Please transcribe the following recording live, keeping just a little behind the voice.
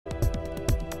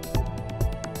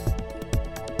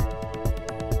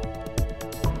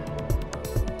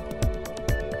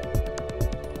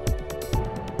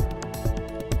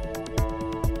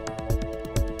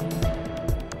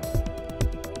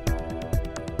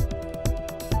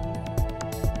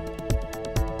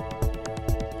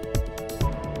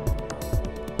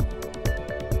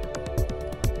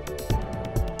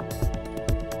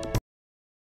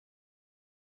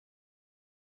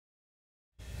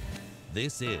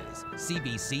This is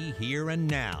CBC Here and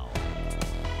Now.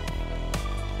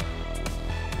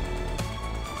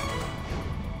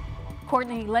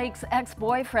 Courtney Lake's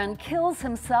ex-boyfriend kills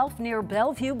himself near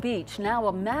Bellevue Beach. Now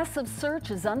a massive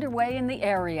search is underway in the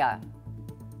area.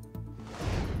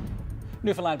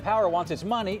 Newfoundland Power wants its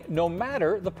money no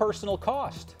matter the personal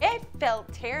cost. It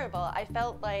felt terrible. I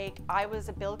felt like I was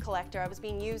a bill collector. I was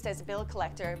being used as a bill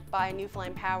collector by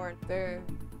Newfoundland Power. They're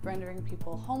rendering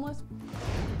people homeless.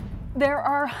 There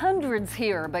are hundreds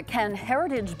here, but can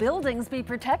heritage buildings be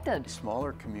protected?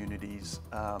 Smaller communities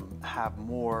have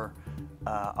more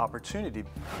opportunity.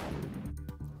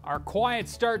 Our quiet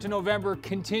start to November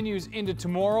continues into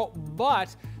tomorrow,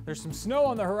 but there's some snow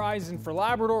on the horizon for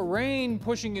Labrador, rain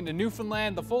pushing into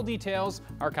Newfoundland. The full details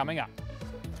are coming up.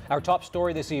 Our top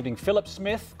story this evening, Philip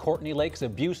Smith, Courtney Lake's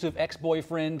abusive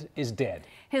ex-boyfriend, is dead.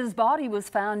 His body was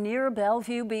found near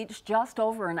Bellevue Beach just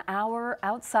over an hour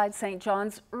outside St.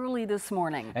 John's early this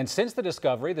morning. And since the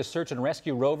discovery, the search and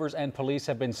rescue rovers and police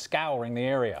have been scouring the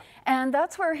area. And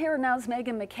that's where Here and Now's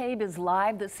Megan McCabe is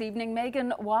live this evening.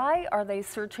 Megan, why are they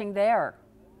searching there?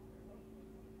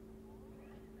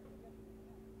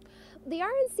 The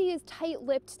RNC is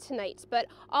tight-lipped tonight, but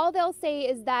all they'll say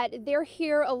is that they're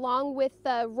here along with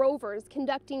rovers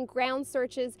conducting ground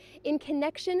searches in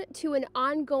connection to an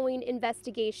ongoing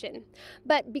investigation.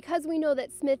 But because we know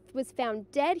that Smith was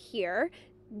found dead here,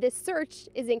 this search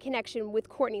is in connection with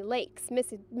Courtney Lake's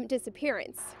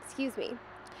disappearance.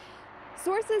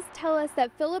 Sources tell us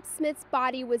that Philip Smith's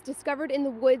body was discovered in the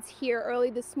woods here early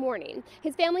this morning.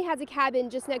 His family has a cabin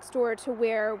just next door to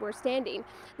where we're standing.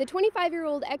 The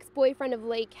 25-year-old ex-boyfriend of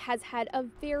Lake has had a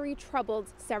very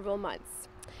troubled several months.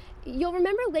 You'll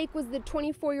remember Lake was the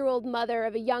 24-year-old mother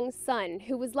of a young son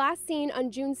who was last seen on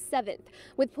June 7th,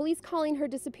 with police calling her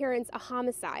disappearance a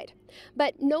homicide.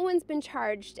 But no one's been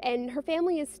charged, and her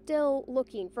family is still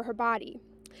looking for her body.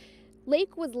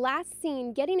 Lake was last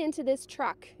seen getting into this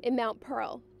truck in Mount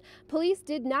Pearl. Police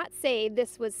did not say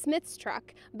this was Smith's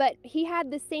truck, but he had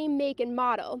the same make and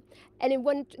model,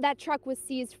 and that truck was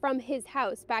seized from his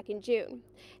house back in June.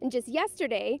 And just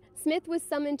yesterday, Smith was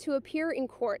summoned to appear in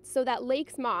court so that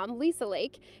Lake's mom, Lisa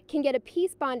Lake, can get a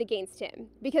peace bond against him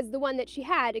because the one that she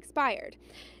had expired.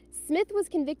 Smith was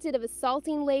convicted of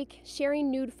assaulting Lake,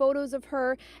 sharing nude photos of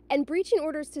her, and breaching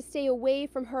orders to stay away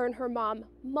from her and her mom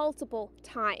multiple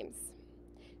times.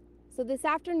 So this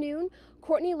afternoon,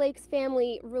 Courtney Lake's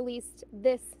family released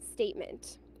this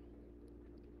statement.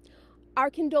 Our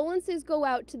condolences go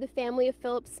out to the family of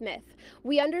Philip Smith.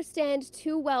 We understand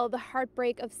too well the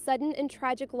heartbreak of sudden and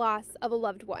tragic loss of a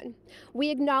loved one. We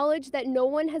acknowledge that no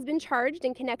one has been charged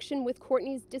in connection with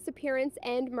Courtney's disappearance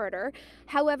and murder.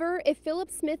 However, if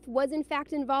Philip Smith was in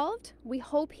fact involved, we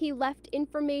hope he left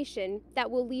information that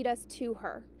will lead us to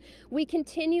her. We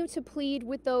continue to plead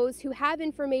with those who have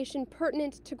information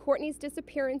pertinent to Courtney's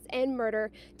disappearance and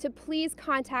murder to please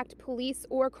contact police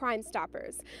or Crime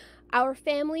Stoppers. Our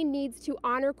family needs to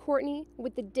honor Courtney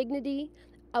with the dignity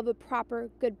of a proper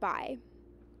goodbye.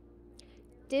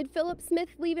 Did Philip Smith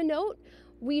leave a note?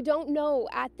 We don't know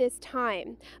at this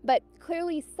time, but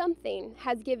clearly something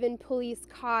has given police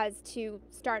cause to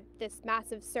start this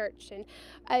massive search. And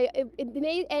it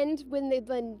may end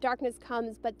when darkness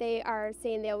comes, but they are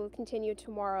saying they will continue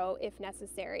tomorrow if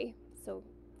necessary. So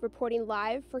reporting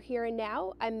live for Here and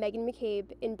Now, I'm Megan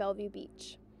McCabe in Bellevue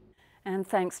Beach. And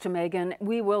thanks to Megan,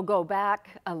 we will go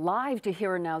back live to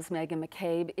Here and Now's Megan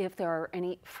McCabe if there are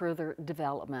any further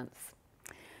developments.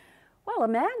 Well,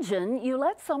 imagine you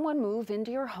let someone move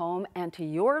into your home and to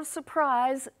your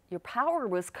surprise, your power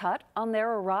was cut on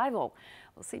their arrival.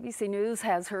 Well, CBC News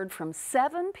has heard from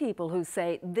 7 people who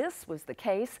say this was the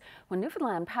case when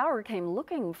Newfoundland Power came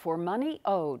looking for money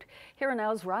owed. Here and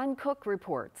Now's Ryan Cook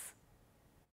reports.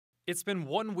 It's been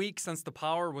 1 week since the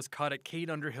power was cut at Kate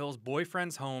Underhill's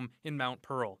boyfriend's home in Mount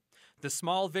Pearl. The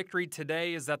small victory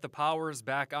today is that the power is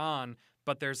back on,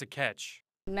 but there's a catch.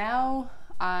 Now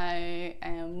I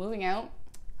am moving out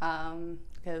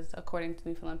because according to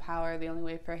Newfoundland Power, the only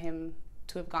way for him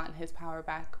to have gotten his power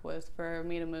back was for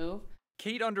me to move.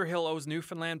 Kate Underhill owes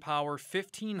Newfoundland Power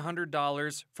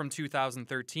 $1,500 from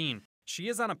 2013. She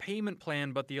is on a payment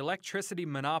plan, but the electricity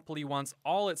monopoly wants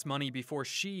all its money before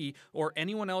she or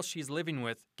anyone else she's living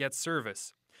with gets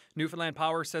service. Newfoundland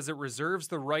Power says it reserves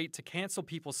the right to cancel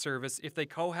people's service if they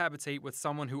cohabitate with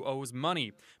someone who owes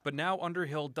money, but now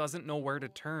Underhill doesn't know where to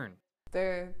turn.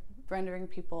 They're rendering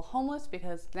people homeless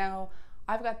because now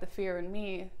I've got the fear in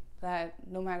me that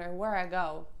no matter where I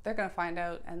go, they're going to find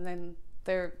out, and then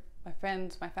my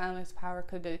friends, my family's power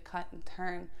could get cut in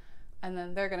turn. And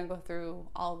then they're going to go through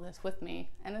all of this with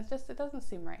me. And it doesn't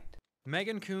seem right.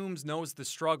 Megan Coombs knows the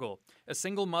struggle. A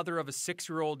single mother of a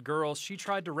 6-year-old girl, she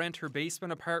tried to rent her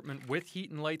basement apartment with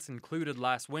heat and lights included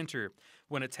last winter.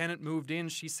 When a tenant moved in,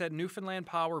 she said Newfoundland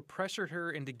Power pressured her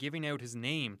into giving out his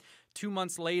name. 2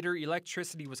 months later,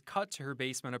 electricity was cut to her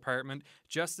basement apartment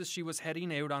just as she was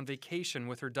heading out on vacation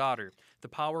with her daughter. The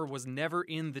power was never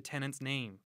in the tenant's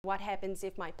name. What happens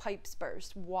if my pipes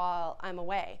burst while I'm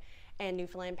away? And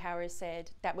Newfoundland Power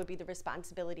said that would be the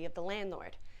responsibility of the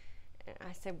landlord.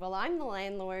 I said, well, I'm the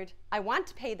landlord. I want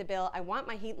to pay the bill. I want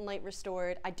my heat and light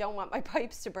restored. I don't want my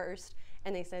pipes to burst.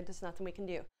 And they said, there's nothing we can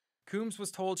do. Coombs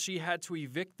was told she had to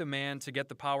evict the man to get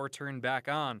the power turned back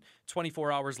on.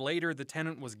 24 hours later, the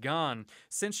tenant was gone.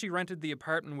 Since she rented the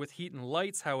apartment with heat and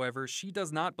lights, however, she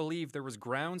does not believe there was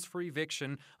grounds for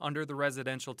eviction under the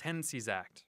Residential Tenancies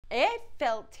Act. It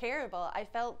felt terrible. I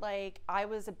felt like I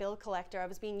was a bill collector. I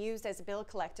was being used as a bill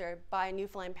collector by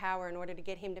Newfoundland Power in order to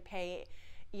get him to pay,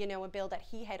 you know, a bill that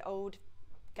he had owed,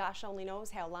 gosh only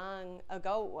knows how long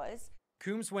ago it was.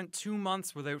 Coombs went 2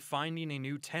 months without finding a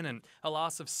new tenant, a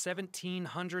loss of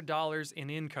 $1,700 in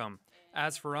income.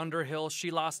 As for Underhill,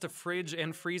 she lost a fridge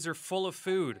and freezer full of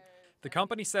food. The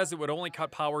company says it would only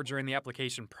cut power during the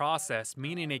application process,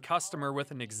 meaning a customer with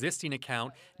an existing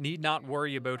account need not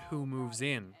worry about who moves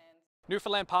in.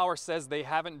 Newfoundland Power says they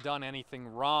haven't done anything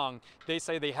wrong. They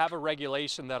say they have a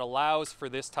regulation that allows for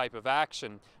this type of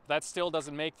action. That still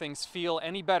doesn't make things feel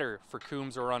any better for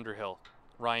Coombs or Underhill.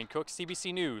 Ryan Cook,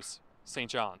 CBC News, St.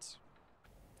 John's.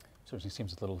 Certainly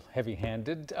seems a little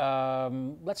heavy-handed.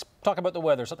 Let's talk about the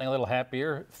weather, something a little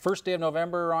happier. First day of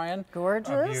November, Ryan.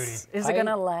 Gorgeous. Is it going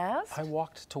to last? I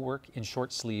walked to work in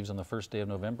short sleeves on the first day of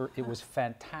November. It was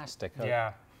fantastic.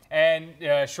 Yeah,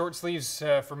 and short sleeves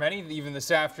for many, even this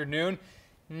afternoon.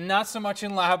 Not so much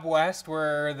in Lab West,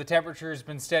 where the temperature has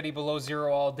been steady below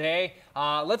zero all day.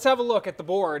 Let's have a look at the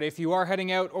board. If you are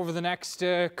heading out over the next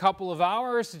couple of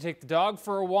hours to take the dog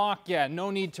for a walk, yeah,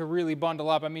 no need to really bundle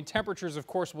up. I mean, temperatures, of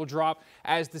course, will drop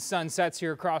as the sun sets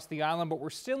here across the island, but we're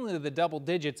still into the double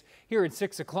digits here at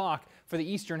 6 o'clock for the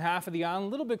eastern half of the island. A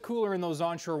little bit cooler in those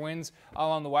onshore winds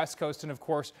along the west coast, and, of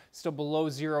course, still below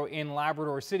zero in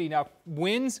Labrador City. Now,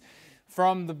 winds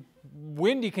from the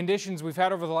windy conditions we've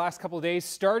had over the last couple of days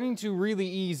starting to really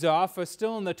ease off,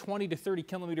 still in the 20 to 30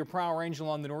 kilometer per hour range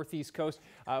along the northeast coast,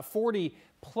 40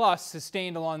 plus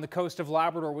sustained along the coast of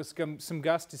Labrador with some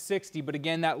gusts to 60, but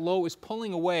again that low is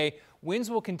pulling away.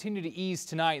 Winds will continue to ease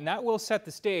tonight, and that will set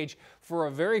the stage for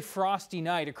a very frosty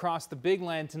night across the Big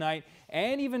Land tonight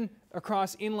and even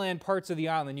across inland parts of the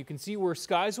island. You can see where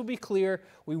skies will be clear.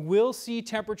 We will see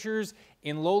temperatures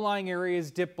in low-lying areas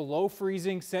dip below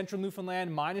freezing. Central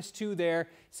Newfoundland -2 there.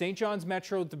 St. John's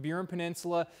Metro, the Burin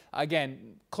Peninsula,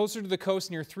 again, closer to the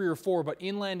coast near 3 or 4, but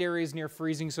inland areas near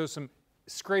freezing, so some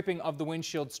scraping of the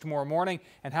windshields tomorrow morning.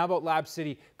 And how about Lab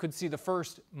City? Could see the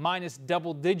first minus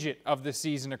double digit of the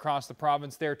season across the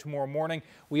province there tomorrow morning.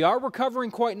 We are recovering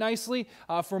quite nicely.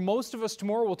 For most of us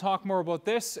tomorrow, we'll talk more about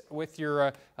this with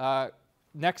your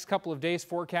next couple of days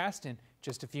forecast in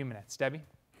just a few minutes. Debbie?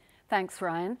 Thanks,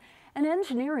 Ryan. An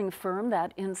engineering firm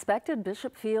that inspected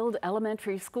Bishopfield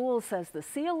Elementary School says the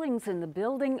ceilings in the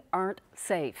building aren't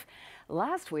safe.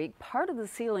 Last week, part of the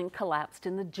ceiling collapsed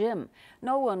in the gym.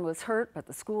 No one was hurt, but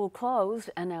the school closed,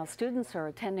 and now students are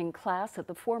attending class at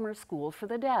the former school for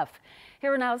the deaf.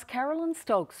 Here now's Carolyn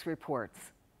Stokes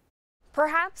reports.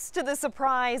 Perhaps to the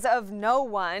surprise of no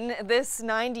one, this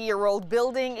 90-year-old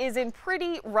building is in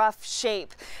pretty rough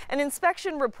shape. An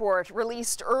inspection report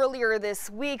released earlier this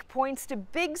week points to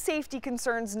big safety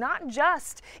concerns not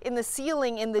just in the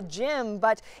ceiling in the gym,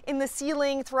 but in the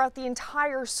ceiling throughout the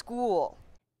entire school.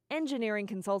 Engineering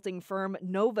consulting firm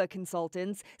Nova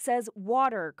Consultants says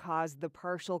water caused the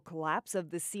partial collapse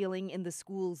of the ceiling in the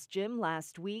school's gym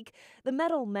last week. The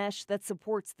metal mesh that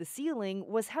supports the ceiling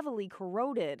was heavily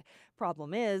corroded.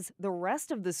 Problem is, the rest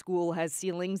of the school has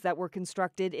ceilings that were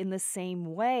constructed in the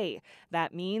same way.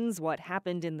 That means what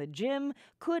happened in the gym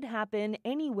could happen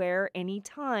anywhere,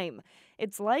 anytime.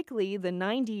 It's likely the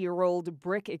 90-year-old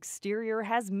brick exterior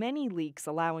has many leaks,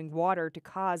 allowing water to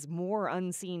cause more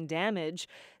unseen damage.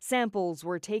 Samples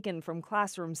were taken from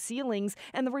classroom ceilings,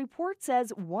 and the report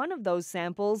says one of those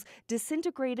samples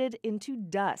disintegrated into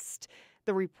dust.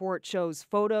 The report shows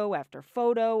photo after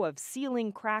photo of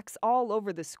ceiling cracks all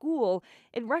over the school.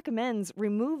 It recommends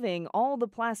removing all the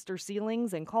plaster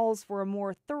ceilings and calls for a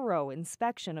more thorough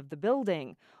inspection of the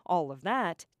building. All of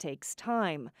that takes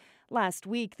time. Last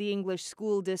week, the English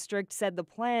School District said the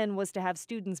plan was to have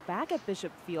students back at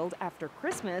Bishopfield after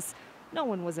Christmas. No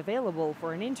one was available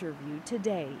for an interview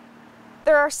today.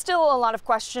 There are still a lot of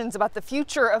questions about the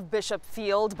future of Bishop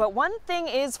Field, but one thing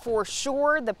is for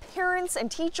sure, the parents and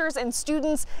teachers and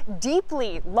students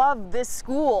deeply love this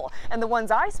school. And the ones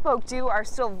I spoke to are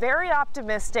still very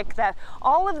optimistic that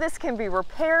all of this can be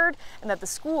repaired and that the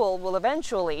school will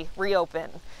eventually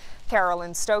reopen.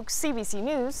 Carolyn Stokes, CBC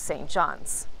News, St.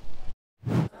 John's.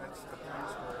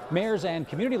 Mayors and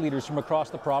community leaders from across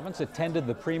the province attended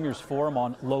the Premier's Forum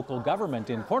on Local Government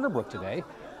in Corner Brook today.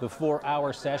 The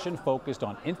 4-hour session focused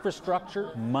on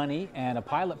infrastructure, money, and a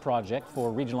pilot project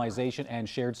for regionalization and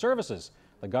shared services.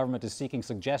 The government is seeking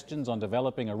suggestions on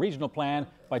developing a regional plan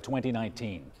by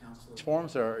 2019. These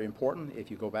forums are important.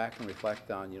 If you go back and reflect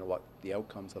on, what the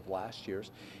outcomes of last year's,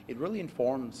 it really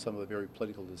informs some of the very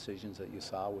political decisions that you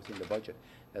saw within the budget.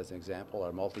 As an example,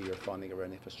 our multi-year funding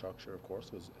around infrastructure, of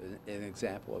course, was an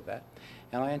example of that.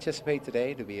 And I anticipate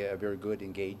today to be a very good,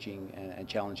 engaging, and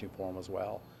challenging forum as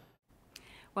well.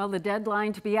 Well, the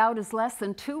deadline to be out is less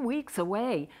than 2 weeks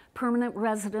away. Permanent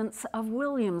residents of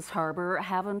Williams Harbour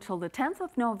have until the 10th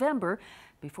of November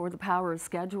before the power is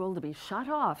scheduled to be shut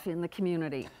off in the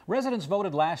community. Residents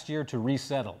voted last year to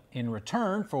resettle. In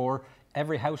return for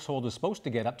every household is supposed to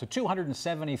get up to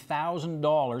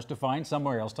 $270,000 to find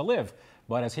somewhere else to live.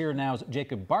 But as Here Now's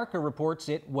Jacob Barker reports,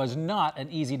 it was not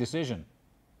an easy decision.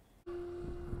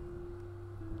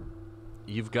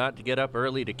 You've got to get up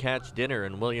early to catch dinner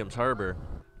in Williams Harbour.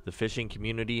 The fishing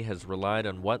community has relied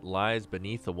on what lies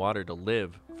beneath the water to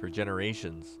live for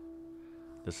generations.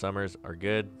 The summers are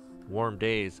good, warm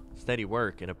days, steady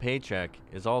work, and a paycheck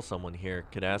is all someone here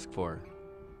could ask for.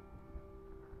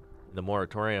 The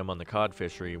moratorium on the cod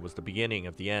fishery was the beginning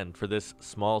of the end for this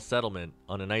small settlement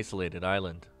on an isolated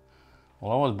island.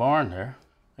 Well, I was born there.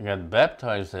 I got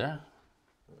baptized there,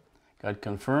 got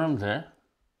confirmed there,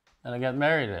 and I got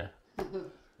married there.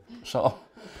 So,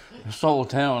 this whole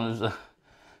town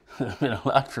has been a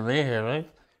lot for me here, right?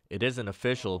 It isn't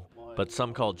official, but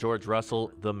some call George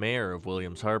Russell the mayor of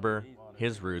Williams Harbour.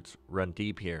 His roots run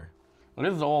deep here. Well,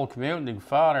 this is the old community.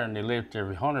 Father, and they lived there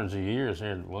for hundreds of years here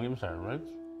in Williams Harbour, right?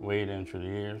 Way down through the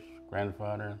years.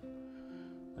 Grandfather,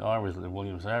 they always lived.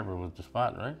 Williams Harbour was the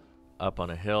spot, right? Up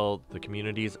on a hill, the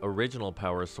community's original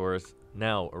power source,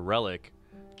 now a relic.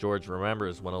 George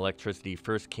remembers when electricity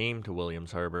first came to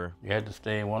Williams Harbour. You had to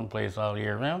stay in one place all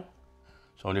year round.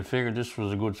 So they figured this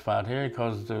was a good spot here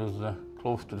because it was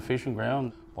close to the fishing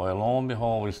ground. Well, lo and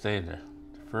behold, we stayed there.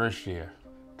 The first year,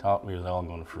 thought we was all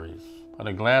going to freeze. Put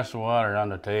a glass of water on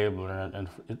the table and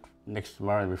next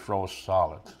tomorrow we froze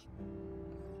solid.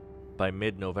 By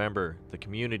mid-November, the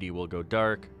community will go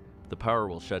dark, the power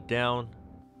will shut down,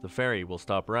 the ferry will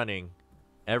stop running,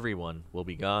 everyone will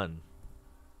be gone.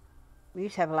 We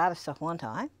used to have a lot of stuff one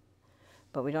time,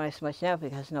 but we don't have so much now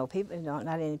because not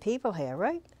any people here,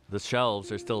 right? The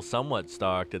shelves are still somewhat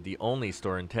stocked at the only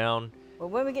store in town. Well,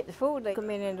 when we get the food, they come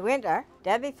in the winter,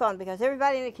 that'd be fun because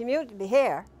everybody in the community be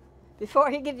here. Before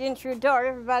you get in through the door,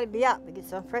 everybody be up to get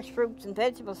some fresh fruits and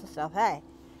vegetables and stuff, hey?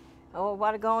 Oh,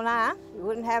 what going on? You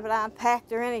wouldn't have it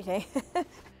unpacked or anything.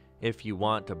 If you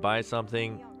want to buy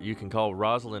something, you can call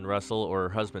Rosalind Russell or her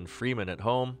husband Freeman at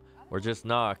home, or just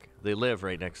knock. They live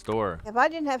right next door. If I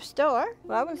didn't have a store,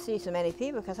 well, I wouldn't see so many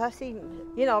people because I see,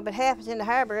 but half is in the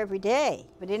harbour every day.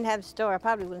 If I didn't have a store, I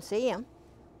probably wouldn't see them.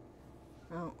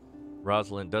 Oh.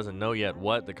 Rosalind doesn't know yet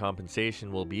what the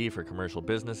compensation will be for commercial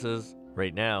businesses.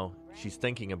 Right now, she's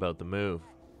thinking about the move.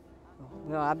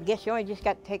 Well, I guess you only just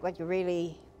got to take what you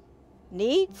really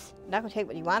needs, not going to take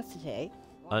what you wants to take.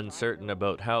 Uncertain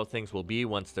about how things will be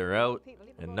once they're out,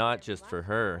 and not just for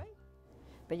her.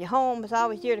 But your home is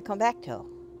always dear to come back to.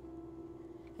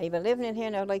 And you've been living in here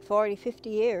now like 40, 50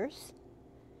 years,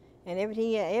 and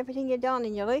everything you've done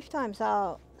in your lifetime's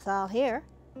all here.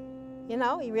 You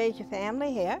raise your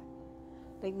family here.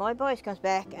 Like my boys comes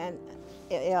back and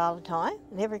all the time,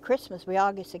 and every Christmas we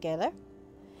all get together.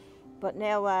 But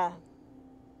now,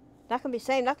 not going to be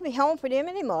same, not going to be home for them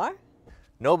anymore.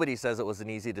 Nobody says it was an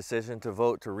easy decision to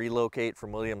vote to relocate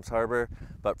from Williams Harbour,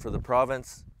 but for the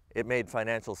province, it made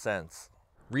financial sense.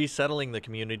 Resettling the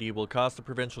community will cost the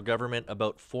provincial government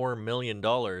about $4 million,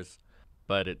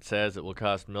 but it says it will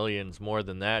cost millions more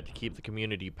than that to keep the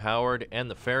community powered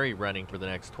and the ferry running for the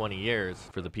next 20 years.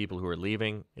 For the people who are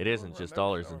leaving, it isn't just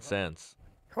dollars and cents.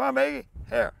 Come on, Maggie,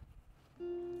 here.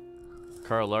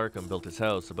 Carl Larkham built his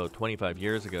house about 25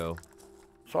 years ago.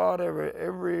 Sawed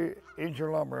every inch of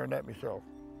lumber in that myself.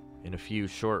 In a few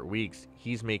short weeks,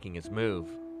 he's making his move.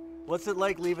 What's it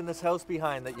like leaving this house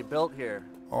behind that you built here?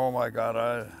 Oh my God,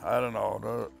 I don't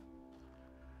know.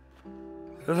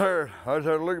 It's hard. I was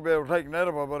looking to be able to take that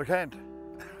up, but I can't.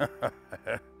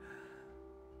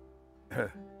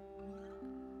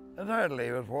 It's hard to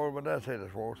leave it for, but that's it, I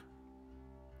suppose.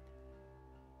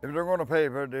 If they're going to pay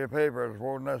for it, they pay for it.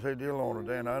 Well, unless they deal on it,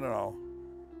 then I don't know.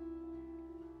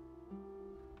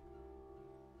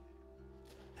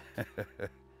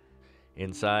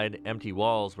 Inside, empty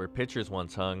walls where pictures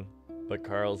once hung, but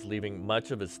Carl's leaving much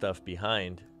of his stuff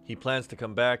behind. He plans to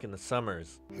come back in the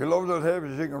summers. He loves those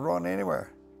habits. He can run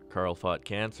anywhere. Carl fought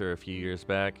cancer a few years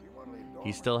back.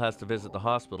 He still has to visit the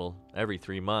hospital every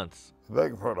 3 months.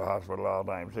 Begging for the hospital all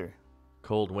the time, too.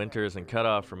 Cold winters and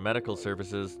cutoff from medical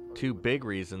services, two big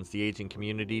reasons the aging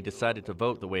community decided to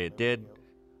vote the way it did.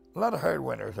 A lot of hard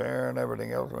winters there and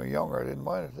everything else. When I was younger, I didn't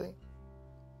mind it, see.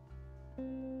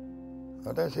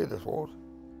 But that's it, this was.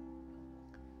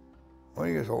 When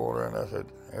you get older, and that's it,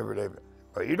 every day.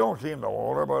 But you don't seem no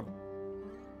older, but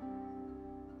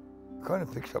kind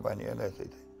of picks up on you, and that's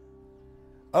it.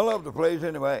 I love the place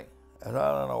anyway, as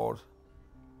all I know.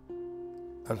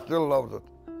 I still love it.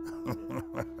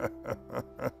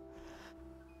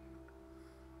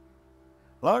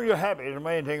 As long as you're happy is the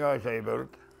main thing I say about it.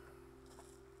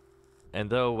 And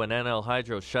though when NL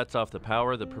Hydro shuts off the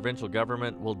power, the provincial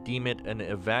government will deem it an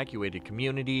evacuated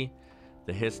community,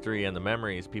 the history and the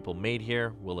memories people made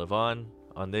here will live on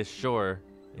this shore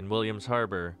in Williams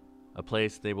Harbor, a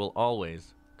place they will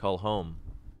always call home.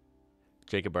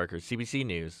 Jacob Barker, CBC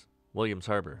News, Williams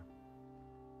Harbor.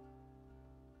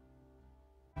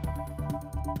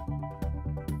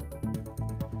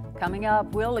 Coming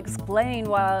up, we'll explain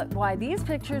why these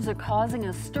pictures are causing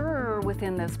a stir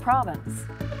within this province.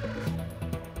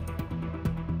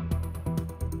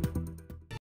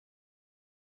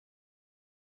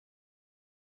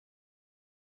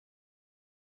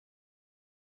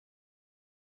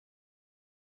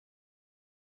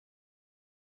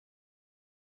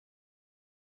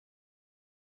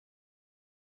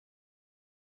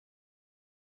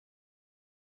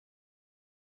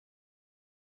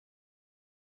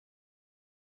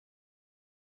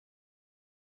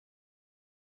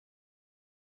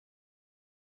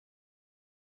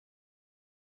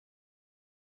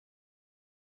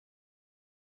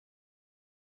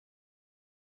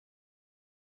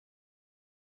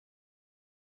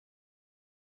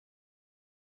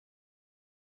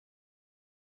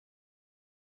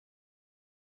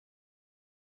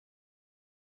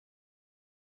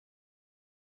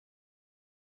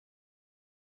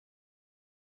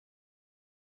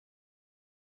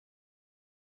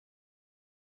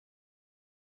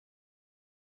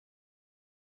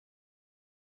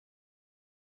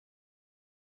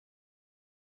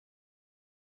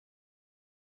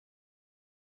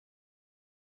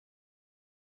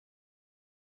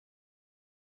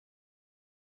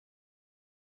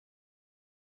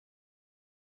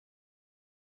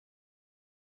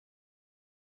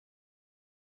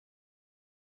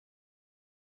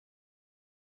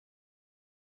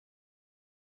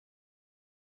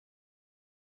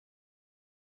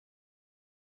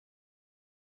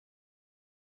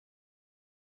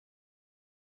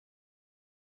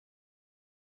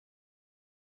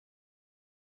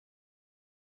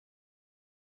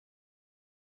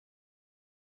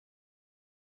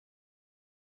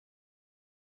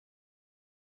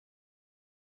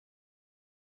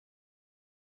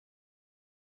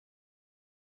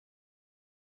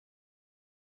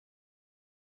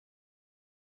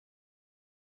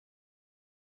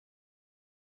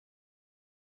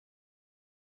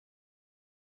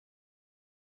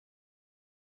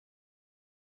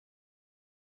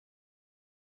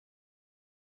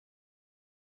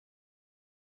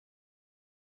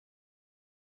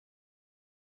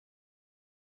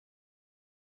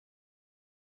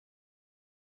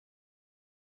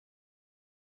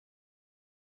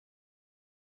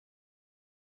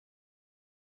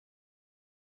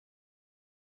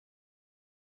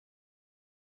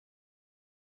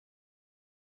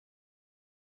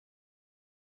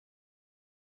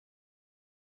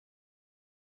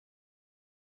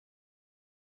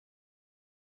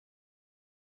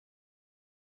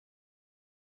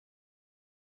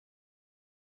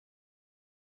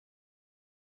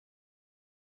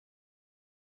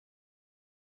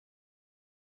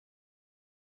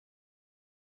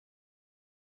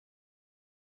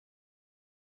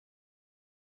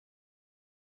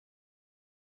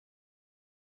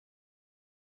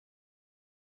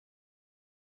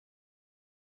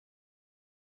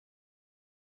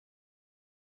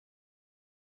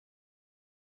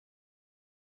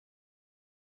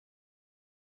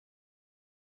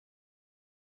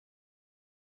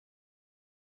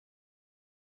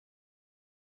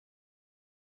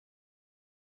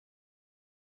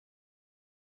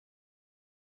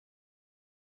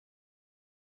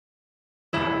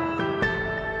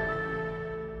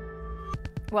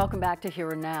 Welcome back to Here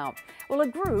and Now. Well, a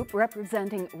group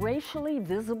representing racially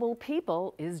visible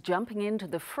people is jumping into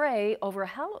the fray over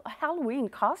Halloween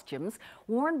costumes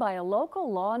worn by a local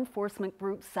law enforcement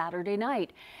group Saturday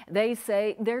night. They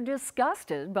say they're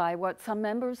disgusted by what some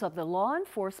members of the law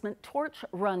enforcement torch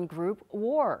run group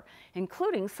wore,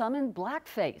 including some in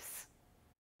blackface.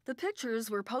 The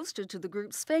pictures were posted to the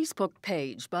group's Facebook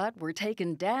page, but were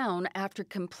taken down after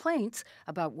complaints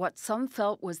about what some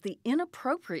felt was the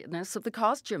inappropriateness of the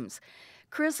costumes.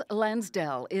 Chris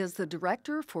Lansdell is the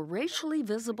director for racially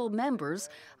visible members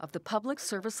of the Public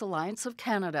Service Alliance of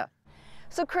Canada.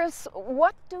 So, Chris,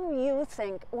 what do you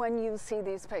think when you see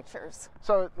these pictures?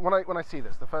 So, when I see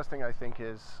this, the first thing I think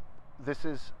is this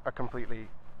is a completely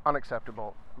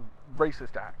unacceptable,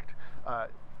 racist act.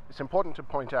 It's important to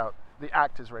point out the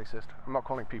act is racist. I'm not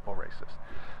calling people racist.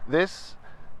 This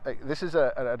is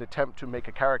an attempt to make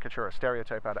a caricature, a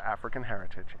stereotype out of African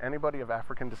heritage. Anybody of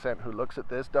African descent who looks at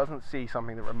this doesn't see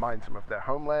something that reminds them of their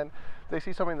homeland. They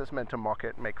see something that's meant to mock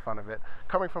it, make fun of it,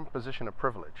 coming from a position of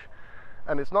privilege.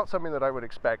 And it's not something that I would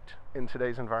expect in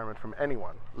today's environment from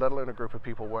anyone, let alone a group of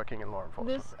people working in law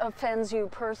enforcement. This offends you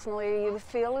personally. You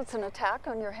feel it's an attack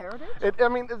on your heritage? I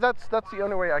mean, that's the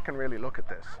only way I can really look at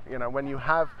this. You know, when you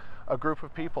have a group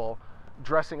of people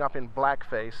dressing up in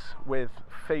blackface with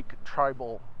fake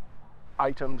tribal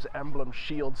items, emblems,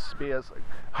 shields, spears,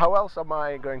 how else am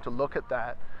I going to look at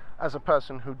that as a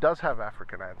person who does have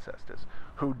African ancestors,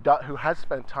 who has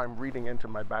spent time reading into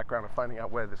my background and finding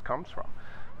out where this comes from?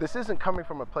 This isn't coming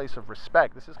from a place of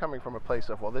respect. This is coming from a place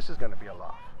of, well, this is going to be a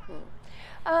laugh.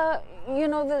 You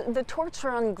know, the Torch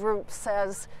Run group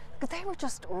says they were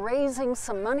just raising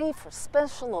some money for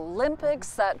Special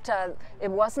Olympics, that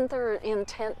it wasn't their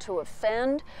intent to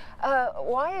offend.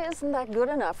 Why isn't that good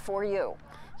enough for you?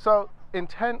 So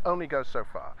intent only goes so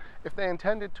far. If they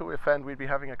intended to offend, we'd be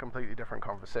having a completely different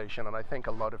conversation, and I think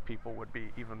a lot of people would be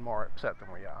even more upset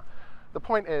than we are. The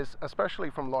point is, especially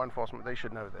from law enforcement, they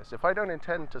should know this. If I don't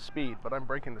intend to speed, but I'm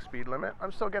breaking the speed limit,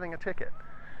 I'm still getting a ticket.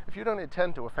 If you don't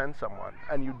intend to offend someone,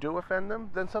 and you do offend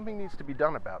them, then something needs to be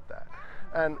done about that.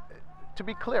 And to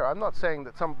be clear, I'm not saying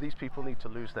that some of these people need to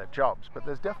lose their jobs, but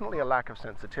there's definitely a lack of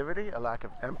sensitivity, a lack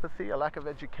of empathy, a lack of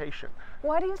education.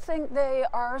 Why do you think they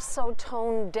are so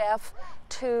tone deaf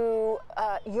to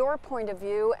your point of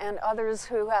view and others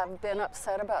who have been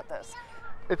upset about this?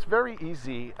 It's very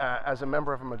easy as a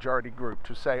member of a majority group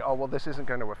to say, oh, well, this isn't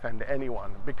going to offend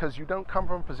anyone, because you don't come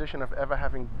from a position of ever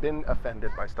having been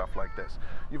offended by stuff like this.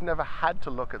 You've never had to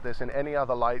look at this in any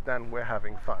other light than we're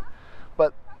having fun.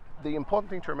 But the important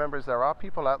thing to remember is there are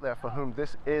people out there for whom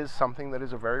this is something that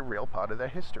is a very real part of their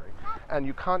history. And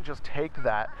you can't just take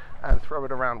that and throw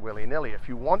it around willy-nilly. If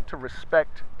you want to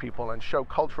respect people and show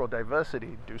cultural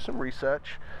diversity, do some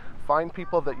research, find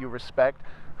people that you respect,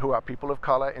 who are people of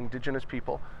color, indigenous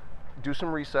people, do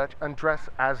some research and dress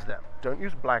as them. Don't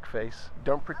use blackface.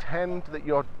 Don't pretend that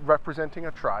you're representing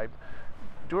a tribe.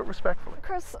 Do it respectfully.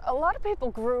 Chris, a lot of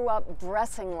people grew up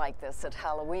dressing like this at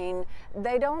Halloween.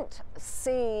 They don't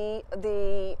see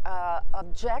the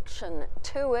objection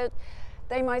to it.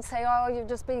 They might say, oh, you're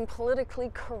just being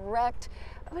politically correct.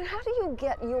 I mean, how do you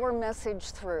get your message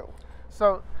through?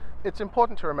 So it's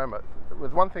important to remember,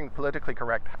 with one thing, politically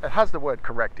correct, it has the word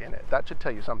correct in it. That should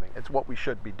tell you something. It's what we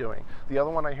should be doing. The other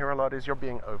one I hear a lot is you're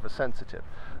being oversensitive.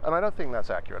 And I don't think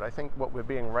that's accurate. I think what we're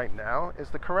being right now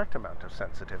is the correct amount of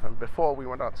sensitive. And before, we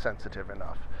were not sensitive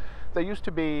enough. There used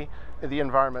to be the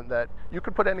environment that you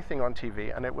could put anything on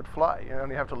TV and it would fly. You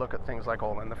only have to look at things like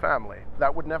All in the Family.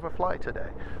 That would never fly today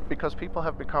because people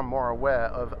have become more aware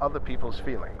of other people's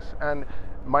feelings. And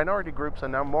minority groups are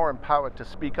now more empowered to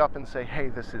speak up and say, hey,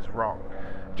 this is wrong.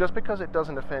 Just because it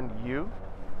doesn't offend you,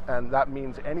 and that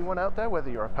means anyone out there, whether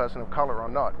you're a person of color or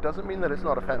not, doesn't mean that it's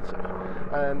not offensive.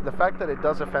 And the fact that it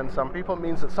does offend some people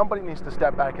means that somebody needs to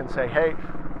step back and say, hey,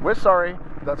 we're sorry,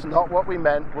 that's not what we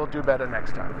meant, we'll do better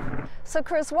next time. So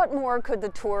Chris, what more could the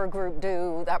tour group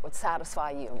do that would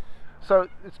satisfy you? So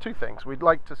it's two things. We'd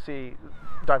like to see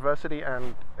diversity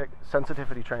and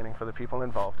sensitivity training for the people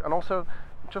involved, and also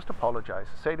just apologize.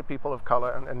 Say to people of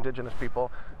color and indigenous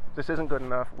people, this isn't good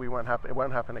enough, it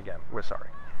won't happen again, we're sorry.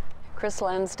 Chris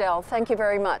Lansdell, thank you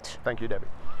very much. Thank you, Debbie.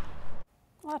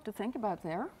 A lot to think about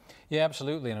there. Yeah,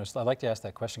 absolutely. And I'd like to ask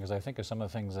that question because I think of some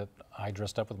of the things that I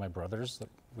dressed up with my brothers that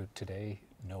would today,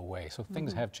 no way. So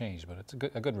things have changed, but it's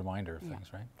a good reminder of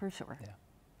things, right? For sure. Yeah.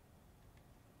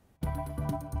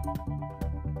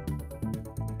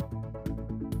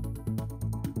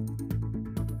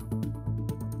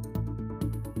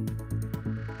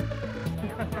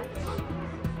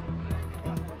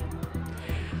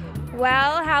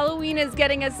 Well, Halloween is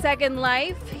getting a second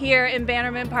life here in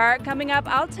Bannerman Park. Coming up,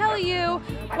 I'll tell you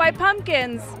why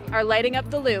pumpkins are lighting up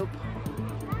the loop.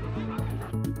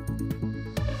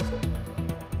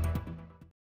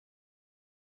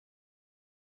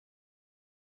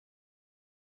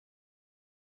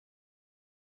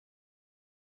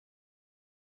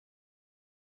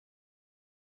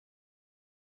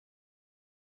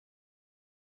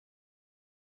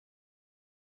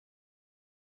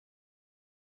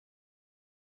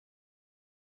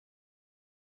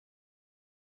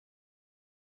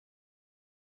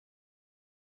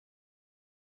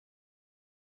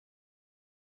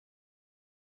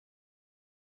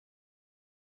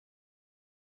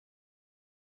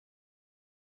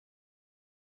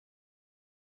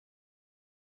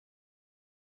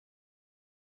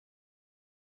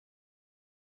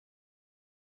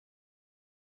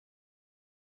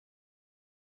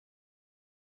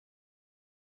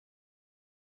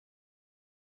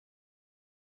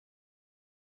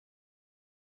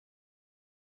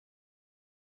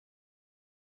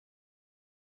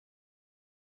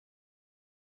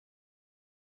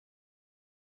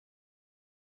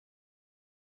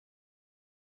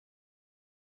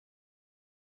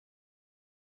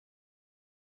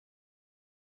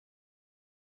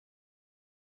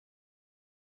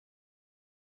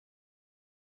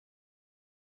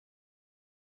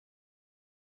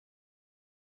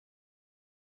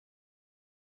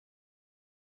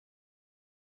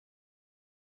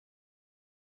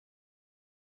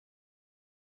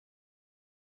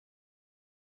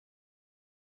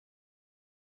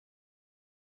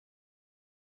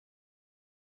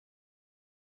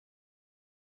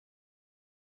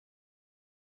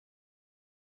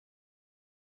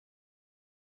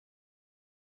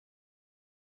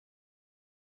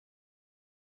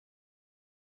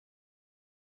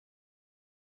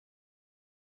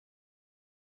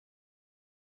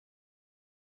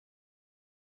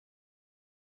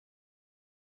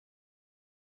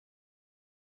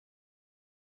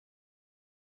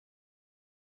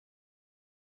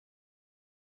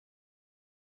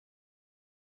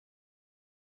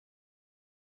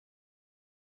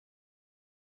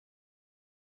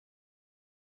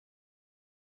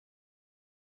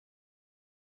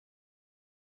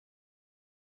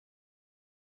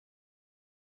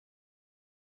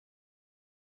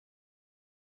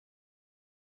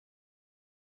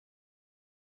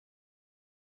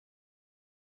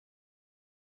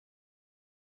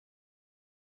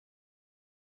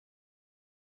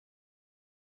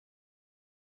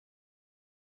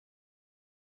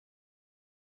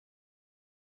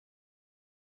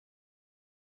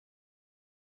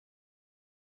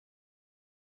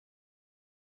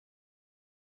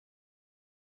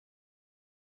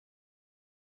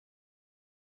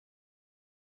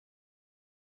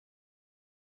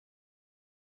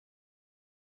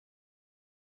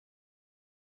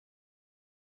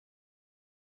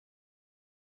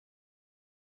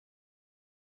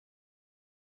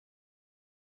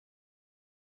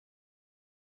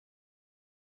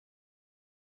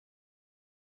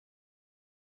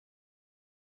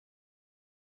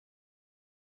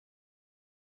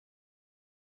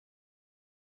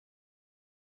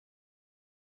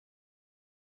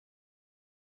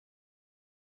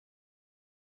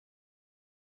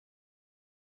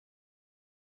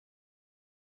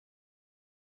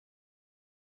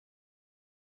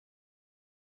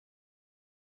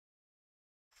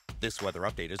 This weather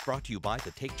update is brought to you by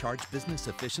the Take Charge Business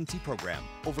Efficiency Program.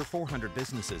 Over 400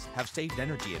 businesses have saved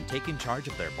energy and taken charge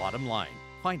of their bottom line.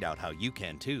 Find out how you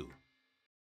can too.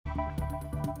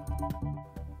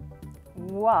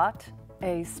 What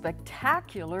a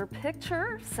spectacular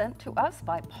picture sent to us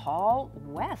by Paul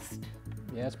West.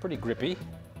 Yeah, it's pretty grippy.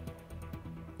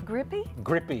 Grippy?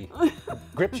 Grippy.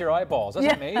 Grips your eyeballs.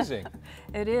 That's amazing.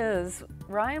 It is.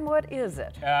 Ryan, what is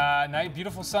it? Nice,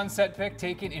 beautiful sunset pic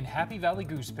taken in Happy Valley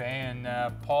Goose Bay, and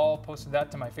Paul posted that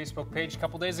to my Facebook page a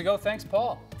couple days ago. Thanks,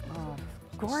 Paul. Oh,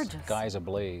 gorgeous. The sky's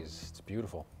ablaze. It's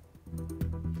beautiful.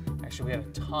 Actually, we had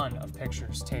a ton of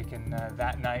pictures taken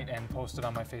that night and posted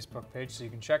on my Facebook page, so you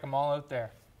can check them all out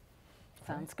there.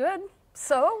 Sounds good.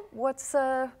 So, what's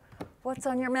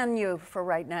on your menu for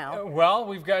right now? Well,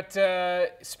 we've got,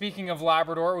 speaking of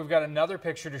Labrador, we've got another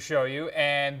picture to show you,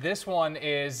 and this one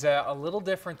is a little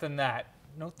different than that.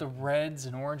 Note the reds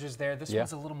and oranges there. This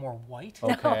one's a little more white.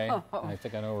 Okay, I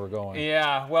think I know where we're going.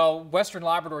 Yeah, well, Western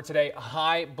Labrador today,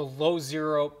 high below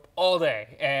zero all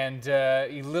day, and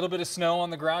a little bit of snow on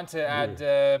the ground to add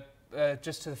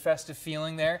just to the festive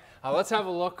feeling there. Let's have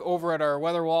a look over at our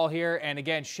weather wall here, and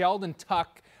again, Sheldon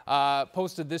Tuck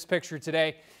posted this picture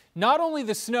today. not only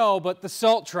the snow, but the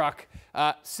salt truck,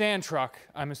 sand truck,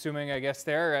 I'm assuming, I guess,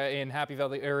 there in Happy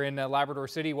Valley, or in Labrador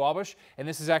City, Wabash. And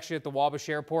this is actually at the Wabash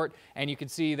Airport. And you can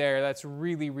see there, that's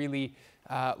really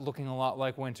looking a lot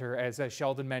like winter, as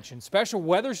Sheldon mentioned. Special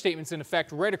weather statements in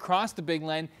effect right across the Big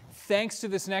Land, thanks to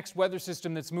this next weather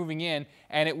system that's moving in,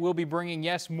 and it will be bringing,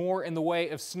 yes, more in the way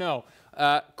of snow.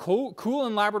 Cool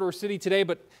in Labrador City today,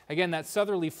 but again, that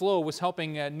southerly flow was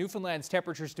helping Newfoundland's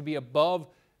temperatures to be above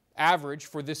average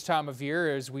for this time of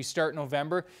year as we start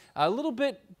November. A little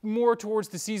bit more towards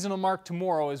the seasonal mark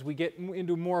tomorrow as we get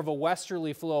into more of a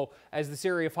westerly flow as this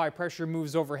area of high pressure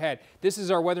moves overhead. This is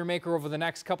our weather maker over the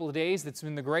next couple of days that's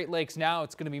in the Great Lakes now.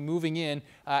 It's going to be moving in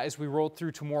as we roll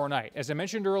through tomorrow night. As I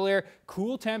mentioned earlier,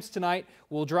 cool temps tonight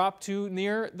will drop to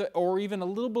near or even a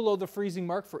little below the freezing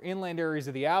mark for inland areas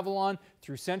of the Avalon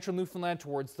through central Newfoundland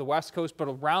towards the west coast, but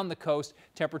around the coast,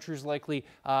 temperatures likely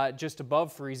just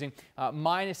above freezing.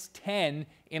 -10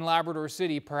 in Labrador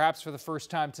City, perhaps for the first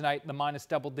time tonight, the minus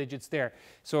double digits there.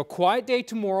 So a quiet day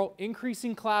tomorrow,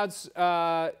 increasing clouds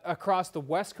across the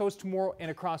west coast tomorrow and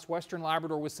across western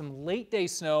Labrador with some late day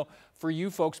snow for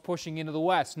you folks pushing into the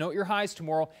west. Note your highs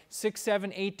tomorrow, 6,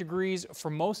 7, 8 degrees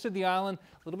for most of the island,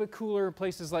 a little bit cooler in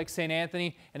places like St.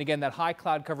 Anthony, and again, that high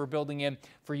cloud cover building in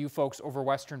for you folks over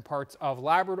western parts of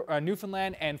Labrador,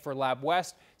 Newfoundland, and for Lab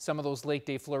West. Some of those late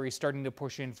day flurries starting to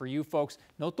push in for you folks.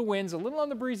 Note the winds a little on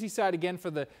the breezy side again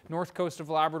for the north coast of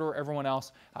Labrador. Everyone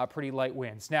else, pretty light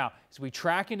winds. Now, as we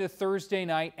track into Thursday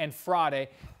night and Friday,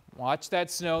 watch that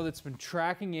snow that's been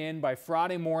tracking in by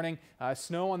Friday morning.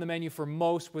 Snow on the menu for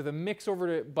most, with a mix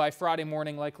over to, by Friday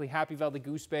morning, likely Happy Valley,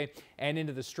 Goose Bay, and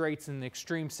into the Straits and the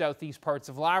extreme southeast parts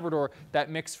of Labrador.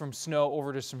 That mix from snow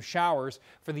over to some showers.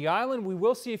 For the island, we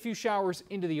will see a few showers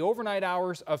into the overnight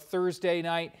hours of Thursday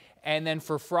night. And then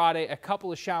for Friday, a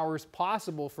couple of showers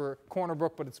possible for Corner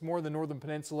Brook, but it's more the northern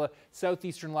peninsula,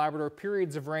 southeastern Labrador,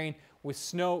 periods of rain with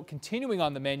snow continuing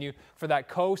on the menu for that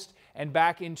coast and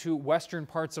back into western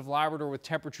parts of Labrador with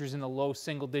temperatures in the low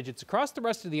single digits. Across the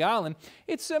rest of the island,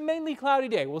 it's a mainly cloudy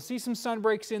day. We'll see some sun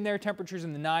breaks in there, temperatures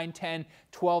in the 9, 10,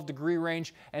 12 degree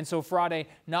range. And so Friday,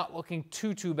 not looking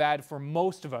too bad for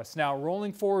most of us. Now,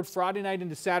 rolling forward Friday night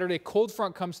into Saturday, cold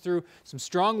front comes through, some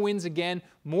strong winds again,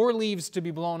 more leaves to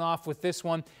be blown off with this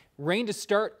one. Rain to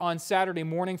start on Saturday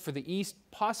morning for the east,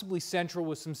 possibly central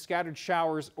with some scattered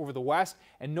showers over the west.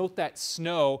 And note that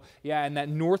snow, and that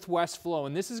northwest flow.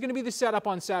 And this is going to be the setup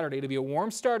on Saturday. It'll be a warm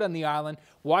start on the island.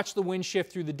 Watch the wind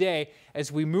shift through the day.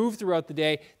 As we move throughout the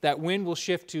day, that wind will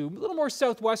shift to a little more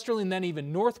southwesterly and then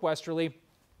even northwesterly.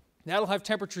 That'll have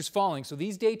temperatures falling. So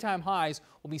these daytime highs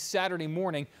will be Saturday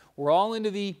morning. We're all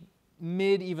into the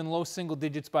mid, even low single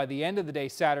digits by the end of the day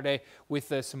Saturday,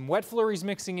 with some wet flurries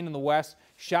mixing in the west,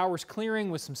 showers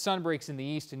clearing with some sun breaks in the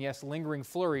east, and yes, lingering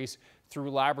flurries through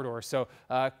Labrador. So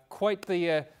quite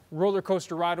the roller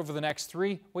coaster ride over the next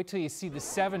 3. Wait till you see the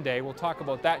 7-day. We'll talk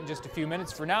about that in just a few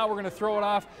minutes. For now, we're going to throw it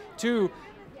off to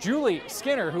Julie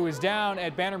Skinner, who is down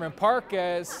at Bannerman Park.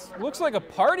 Looks like a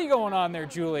party going on there,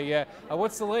 Julie.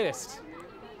 What's the latest?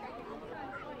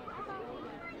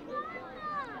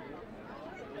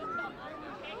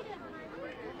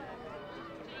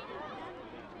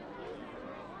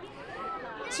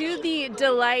 To the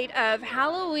delight of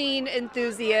Halloween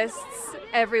enthusiasts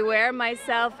everywhere,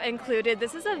 myself included,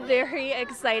 this is a very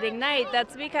exciting night.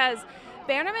 That's because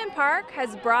Bannerman Park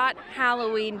has brought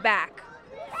Halloween back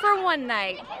for one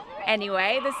night.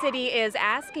 Anyway, the city is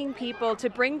asking people to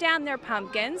bring down their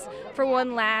pumpkins for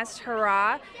one last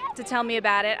hurrah. To tell me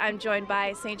about it, I'm joined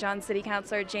by St. John City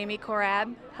Councillor Jamie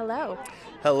Korab. Hello.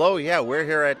 Hello, yeah, we're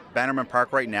here at Bannerman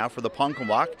Park right now for the Pumpkin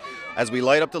Walk. As we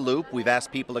light up the loop, we've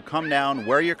asked people to come down,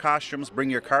 wear your costumes, bring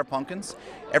your carved pumpkins.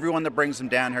 Everyone that brings them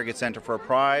down here gets entered for a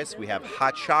prize. We have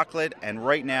hot chocolate, and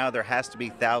right now there has to be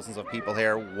thousands of people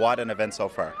here. What an event so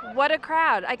far. What a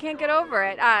crowd. I can't get over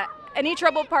it. Any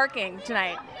trouble parking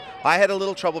tonight? I had a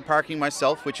little trouble parking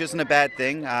myself, which isn't a bad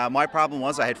thing. My problem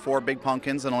was I had 4 big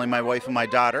pumpkins and only my wife and my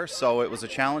daughter, so it was a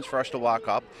challenge for us to walk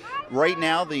up. Right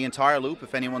now, the entire loop,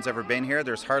 if anyone's ever been here,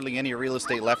 there's hardly any real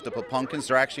estate left to put pumpkins.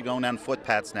 They're actually going down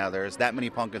footpaths now. There's that many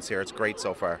pumpkins here. It's great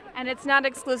so far. And it's not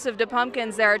exclusive to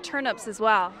pumpkins. There are turnips as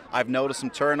well. I've noticed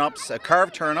some turnips,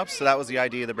 carved turnips, so that was the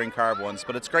idea to bring carved ones.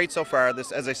 But it's great so far.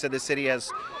 This, as I said, this city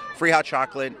has free hot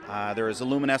chocolate. There is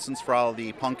luminescence for all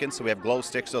the pumpkins, so we have glow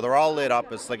sticks. So they're all lit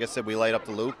up. It's like I said, we light up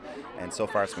the loop, and so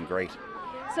far it's been great.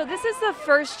 So this is the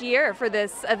first year for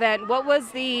this event. What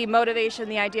was the motivation,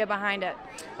 the idea behind it?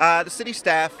 The city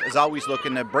staff is always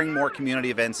looking to bring more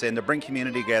community events in, to bring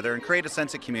community together and create a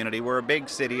sense of community. We're a big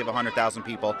city of 100,000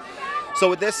 people. So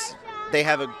with this, They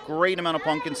have a great amount of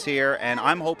pumpkins here, and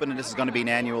I'm hoping that this is going to be an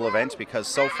annual event because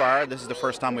so far this is the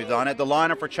first time we've done it. The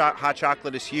lineup for hot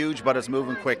chocolate is huge, but it's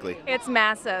moving quickly. It's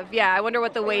massive. Yeah, I wonder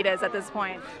what the wait is at this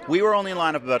point. We were only in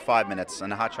line up about 5 minutes,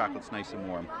 and the hot chocolate's nice and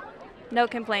warm. No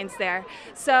complaints there.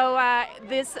 So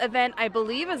this event, I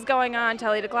believe, is going on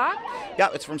till 8 o'clock? Yeah,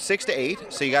 it's from 6 to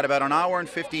 8, so you got about an hour and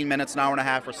 15 minutes, an hour and a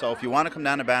half or so if you want to come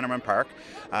down to Bannerman Park.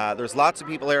 There's lots of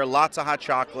people here, lots of hot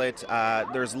chocolate,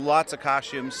 there's lots of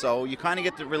costumes, so you kind of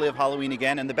get to relive Halloween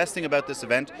again. And the best thing about this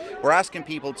event, we're asking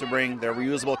people to bring their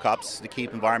reusable cups to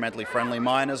keep environmentally friendly.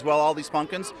 Mine as well, all these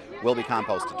pumpkins will be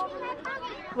composted.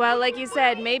 Well, like you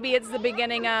said, maybe it's the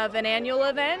beginning of an annual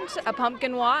event, a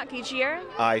pumpkin walk each year?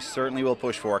 I certainly will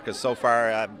push for it because so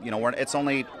far, it's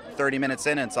only 30 minutes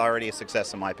in and it's already a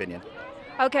success in my opinion.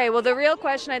 Okay, well, the real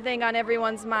question I think on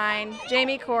everyone's mind,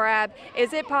 Jamie Korab,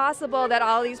 is it possible that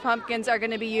all these pumpkins are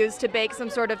going to be used to bake some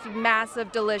sort of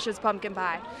massive, delicious pumpkin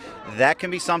pie? That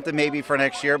can be something maybe for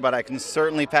next year, but I can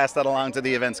certainly pass that along to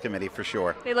the events committee for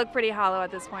sure. They look pretty hollow at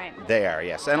this point. They are,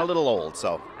 yes, and a little old,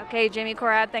 so. Okay, Jamie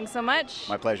Korab, thanks so much.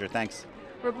 My pleasure, thanks.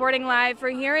 Reporting live for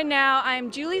Here and Now,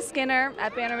 I'm Julie Skinner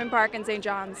at Bannerman Park in St.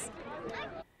 John's.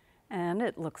 And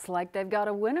it looks like they've got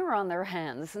a winner on their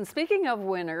hands. And speaking of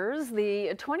winners,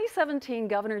 the 2017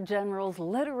 Governor General's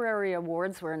Literary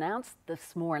Awards were announced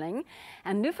this morning,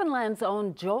 and Newfoundland's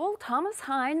own Joel Thomas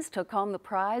Hines took home the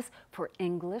prize for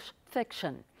English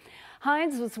fiction.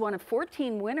 Hines was one of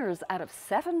 14 winners out of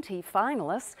 70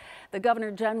 finalists. The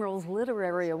Governor General's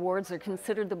Literary Awards are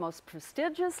considered the most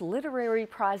prestigious literary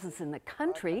prizes in the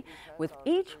country, with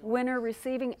each winner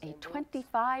receiving a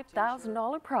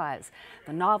 $25,000 prize.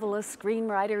 The novelist,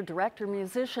 screenwriter, director,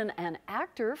 musician, and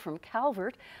actor from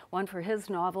Calvert won for his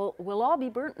novel We'll All Be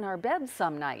Burnt in Our Beds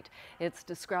Some Night. It's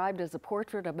described as a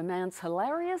portrait of a man's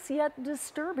hilarious yet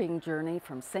disturbing journey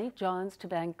from St. John's to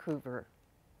Vancouver.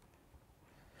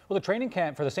 Well, the training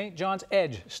camp for the St. John's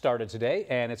Edge started today,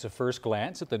 and it's a first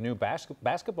glance at the new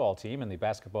basketball team in the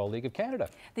Basketball League of Canada.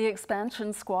 The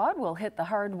expansion squad will hit the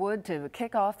hardwood to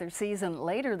kick off their season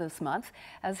later this month.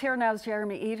 As Here Now's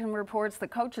Jeremy Eaton reports, the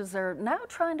coaches are now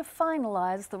trying to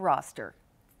finalize the roster.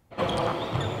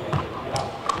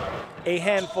 A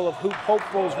handful of hoop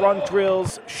hopefuls run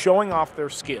drills showing off their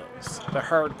skills. The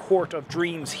hard court of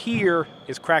dreams here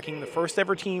is cracking the first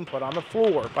ever team put on the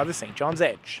floor by the St. John's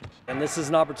Edge. And this is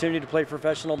an opportunity to play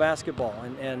professional basketball,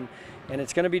 and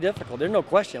it's going to be difficult. There's no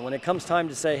question. When it comes time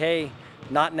to say, hey,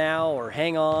 not now, or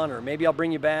hang on, or maybe I'll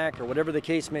bring you back, or whatever the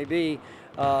case may be,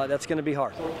 that's going to be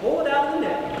hard. Pull it out of the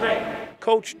net. Right.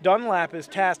 Coach Dunlap is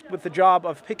tasked with the job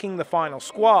of picking the final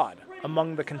squad.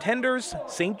 Among the contenders,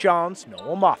 St. John's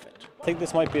Noel Moffat. I think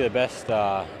this might be the best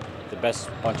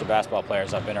bunch of basketball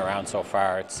players I've been around so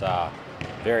far. It's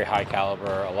very high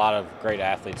caliber, a lot of great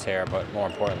athletes here, but more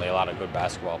importantly, a lot of good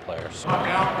basketball players.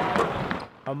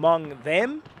 Among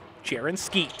them, Jaron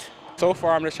Skeet. So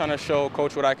far, I'm just trying to show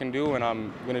Coach what I can do, and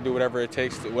I'm going to do whatever it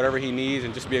takes, whatever he needs,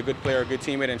 and just be a good player, a good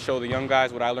teammate, and show the young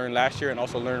guys what I learned last year, and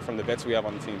also learn from the vets we have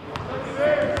on the team.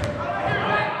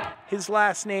 His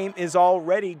last name is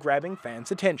already grabbing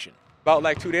fans' attention. About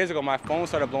like 2 days ago, my phone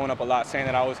started blowing up a lot, saying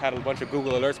that I always had a bunch of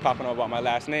Google alerts popping up about my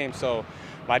last name. So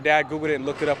my dad Googled it and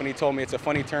looked it up, and he told me it's a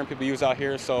funny term people use out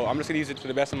here. So I'm just going to use it to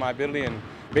the best of my ability and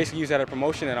basically use that as a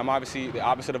promotion. And I'm obviously the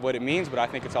opposite of what it means, but I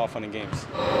think it's all fun and games.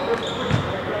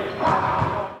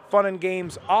 Fun and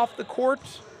games off the court,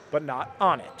 but not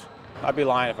on it. I'd be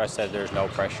lying if I said there's no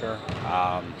pressure.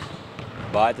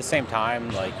 But at the same time,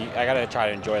 like, I got to try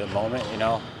to enjoy the moment, you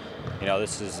know.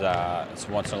 This is it's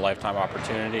a once-in-a-lifetime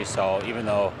opportunity, so even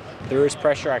though there is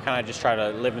pressure, I kind of just try to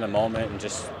live in the moment and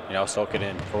just, soak it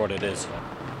in for what it is.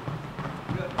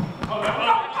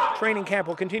 Training camp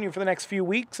will continue for the next few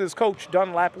weeks as Coach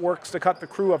Dunlap works to cut the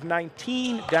crew of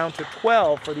 19 down to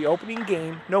 12 for the opening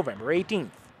game November 18th.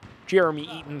 Jeremy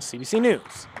Eaton, CBC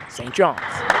News, St. John's.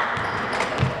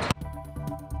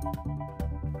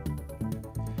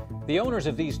 The owners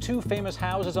of these two famous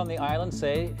houses on the island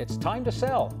say it's time to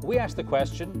sell. We asked the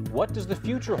question, what does the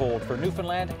future hold for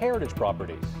Newfoundland heritage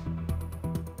properties?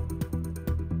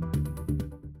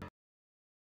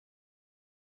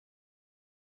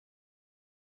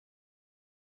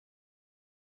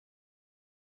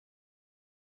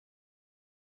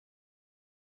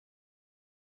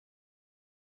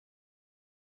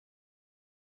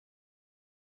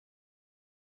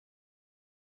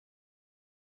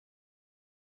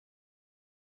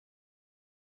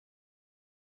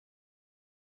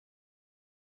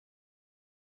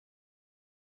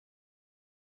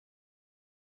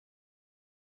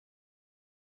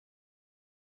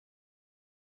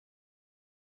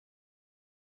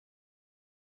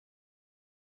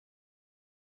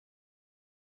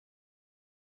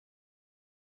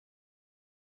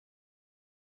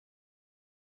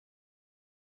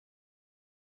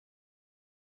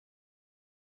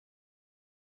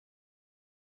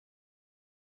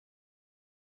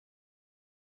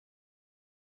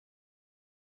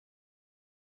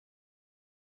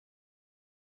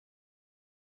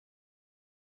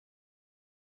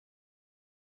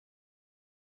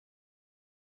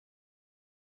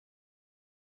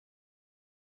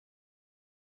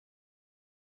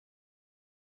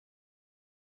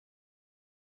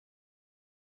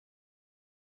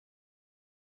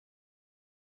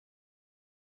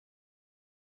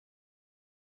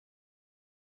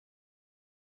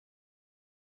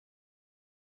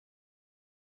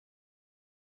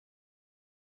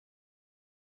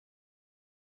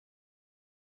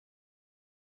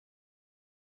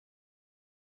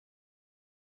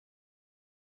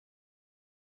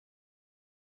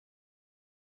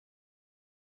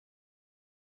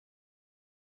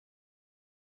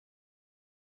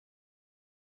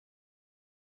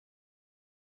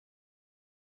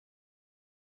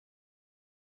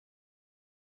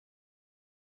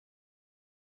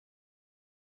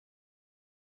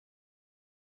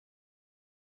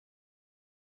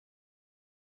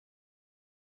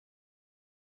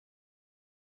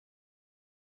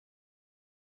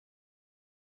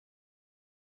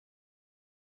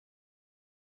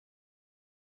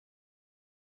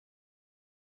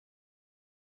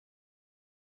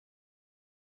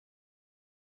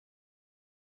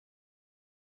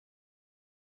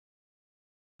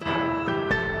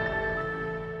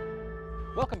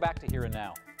 Welcome back to Here and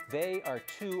Now. They are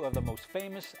two of the most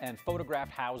famous and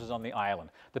photographed houses on the island.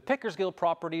 The Pickersgill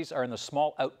properties are in the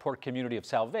small outport community of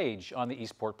Salvage on the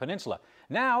Eastport Peninsula.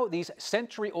 Now, these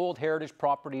century-old heritage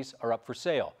properties are up for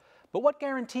sale. But what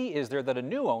guarantee is there that a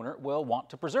new owner will want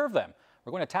to preserve them?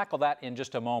 We're going to tackle that in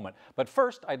just a moment. But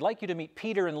first, I'd like you to meet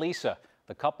Peter and Lisa,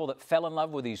 the couple that fell in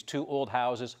love with these two old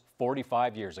houses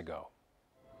 45 years ago.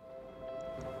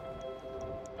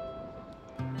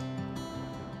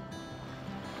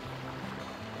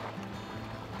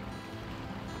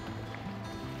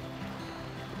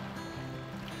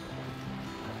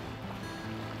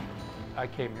 I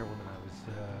came here when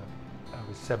I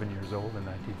was 7 years old in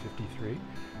 1953,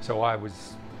 so I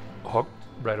was hooked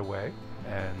right away,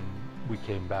 and we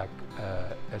came back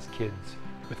as kids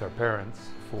with our parents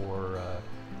for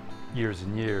years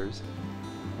and years.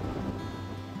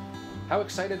 How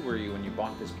excited were you when you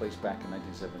bought this place back in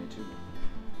 1972?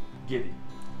 Giddy.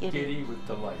 Giddy with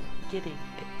delight. Giddy.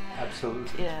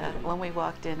 Absolutely. Yeah, when we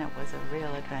walked in, it was a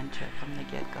real adventure from the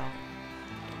get-go.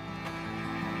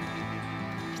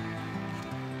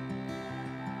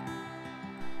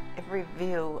 Every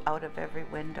view out of every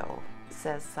window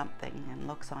says something and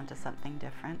looks onto something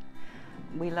different.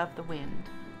 We love the wind.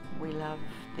 We love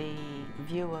the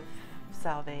view of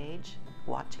Salvage,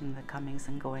 watching the comings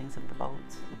and goings of the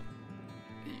boats.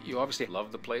 You obviously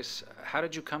love the place. How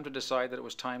did you come to decide that it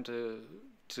was time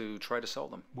to try to sell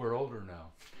them? We're older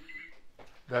now.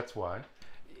 That's why.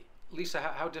 Lisa,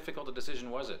 how difficult a decision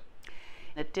was it?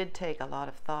 It did take a lot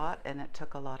of thought, and it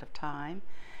took a lot of time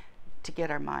to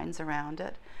get our minds around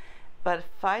it. But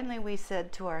finally we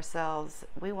said to ourselves,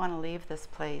 we want to leave this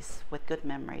place with good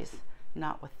memories,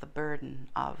 not with the burden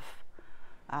of,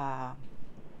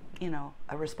 you know,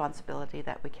 a responsibility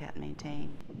that we can't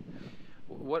maintain.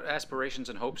 What aspirations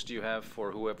and hopes do you have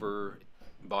for whoever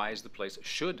buys the place,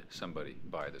 should somebody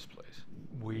buy this place?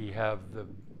 We have the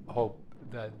hope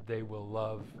that they will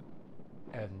love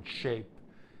and shape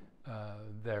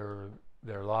their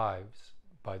lives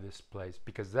by this place,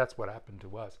 because that's what happened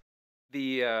to us.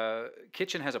 The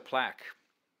kitchen has a plaque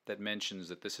that mentions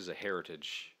that this is a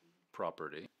heritage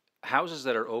property. Houses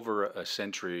that are over a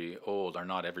century old are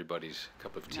not everybody's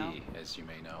cup of tea, as you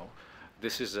may know.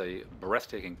 This is a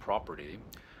breathtaking property.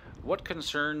 What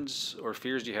concerns or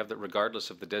fears do you have that regardless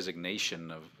of the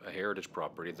designation of a heritage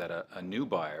property, that a new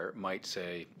buyer might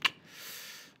say,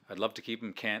 I'd love to keep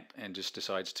them, can't, and just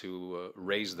decides to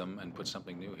raise them and put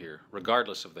something new here,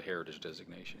 regardless of the heritage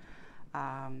designation?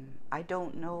 I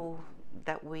don't know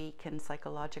that we can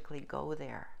psychologically go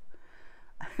there.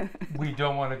 We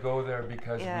don't want to go there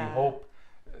because we hope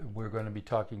we're going to be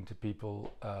talking to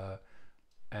people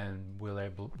and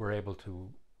we're able to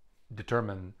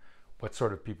determine what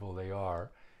sort of people they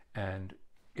are. And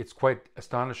it's quite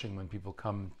astonishing when people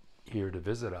come here to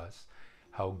visit us,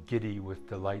 how giddy with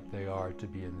delight they are to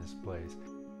be in this place.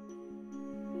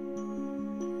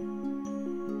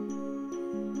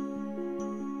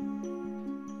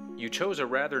 You chose a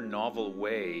rather novel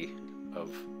way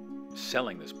of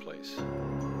selling this place.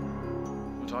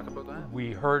 Want to talk about that?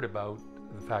 We heard about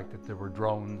the fact that there were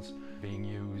drones being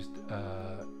used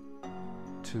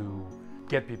to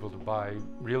get people to buy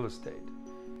real estate.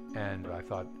 And I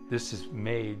thought, this is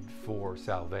made for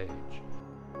Salvage.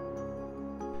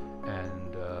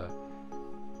 And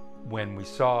when we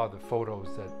saw the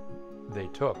photos that they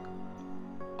took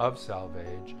of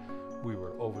Salvage, we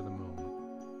were over the moon.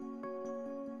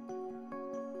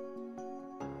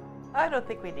 I don't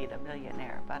think we need a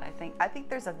millionaire, but I think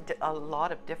there's a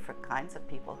lot of different kinds of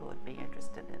people who would be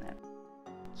interested in it.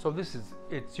 So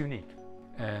it's unique,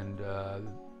 and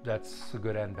that's the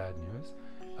good and bad news.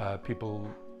 People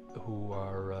who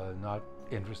are not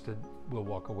interested will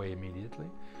walk away immediately,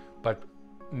 but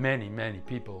many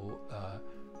people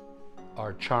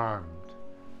are charmed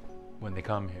when they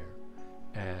come here,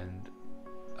 and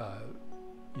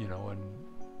you know, and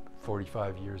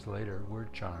 45 years later, we're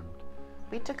charmed.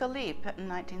 We took a leap in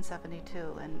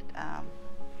 1972, and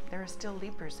there are still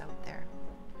leapers out there.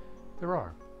 There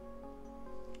are.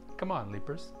 Come on,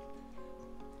 leapers.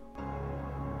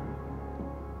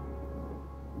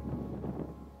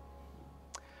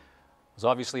 It's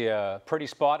obviously a pretty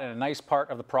spot and a nice part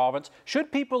of the province.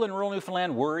 Should people in rural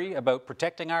Newfoundland worry about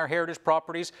protecting our heritage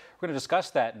properties? We're going to discuss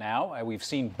that now. We've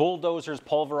seen bulldozers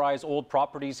pulverize old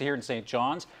properties here in St.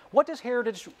 John's. What does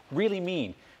heritage really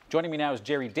mean? Joining me now is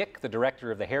Jerry Dick, the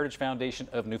director of the Heritage Foundation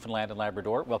of Newfoundland and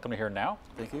Labrador. Welcome to Here Now.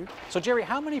 Thank you. So Jerry,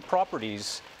 how many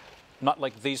properties, not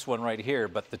like this one right here,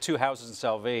 but the two houses in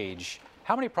Salvage,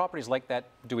 how many properties like that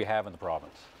do we have in the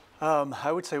province?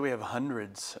 I would say we have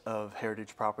hundreds of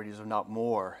heritage properties, if not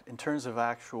more. In terms of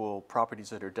actual properties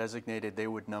that are designated, they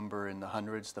would number in the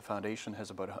hundreds. The foundation has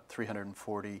about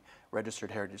 340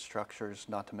 registered heritage structures,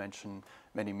 not to mention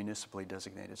many municipally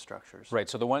designated structures. Right,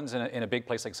 so the ones in a big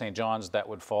place like St. John's, that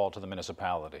would fall to the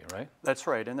municipality, right? That's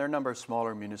right, and there are a number of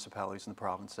smaller municipalities in the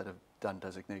province that have done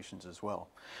designations as well.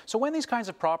 So when these kinds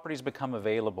of properties become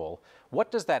available,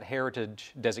 what does that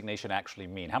heritage designation actually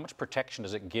mean? How much protection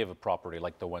does it give a property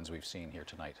like the ones we've seen here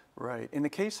tonight? Right. In the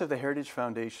case of the Heritage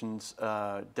Foundation's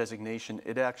designation,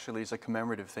 it actually is a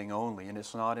commemorative thing only, and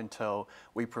it's not until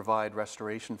we provide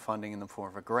restoration funding in the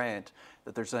form of a grant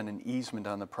that there's then an easement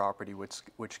on the property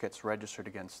which gets registered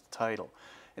against the title.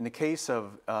 In the case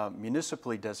of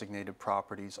municipally designated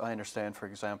properties, I understand, for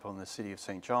example, in the city of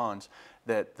St. John's,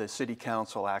 that the city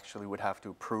council actually would have to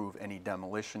approve any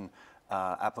demolition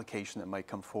application that might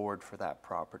come forward for that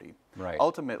property. Right.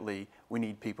 Ultimately, we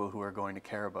need people who are going to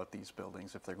care about these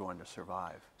buildings if they're going to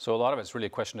survive. So a lot of it's really a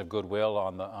question of goodwill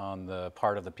on the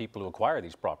part of the people who acquire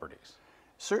these properties.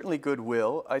 Certainly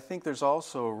goodwill. I think there's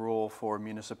also a role for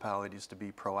municipalities to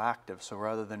be proactive. So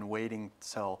rather than waiting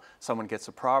till someone gets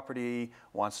a property,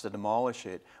 wants to demolish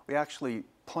it, we actually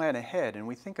plan ahead and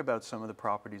we think about some of the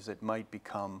properties that might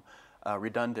become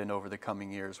redundant over the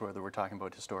coming years, whether we're talking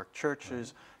about historic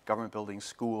churches, government buildings,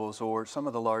 schools, or some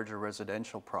of the larger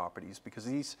residential properties, because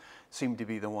these seem to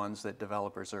be the ones that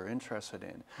developers are interested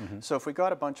in. So if we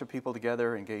got a bunch of people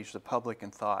together, engaged the public,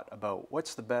 and thought about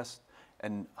what's the best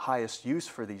and highest use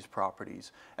for these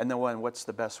properties, and then what's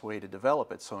the best way to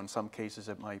develop it. So in some cases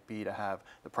it might be to have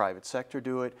the private sector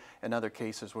do it. In other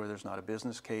cases where there's not a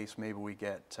business case, maybe we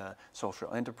get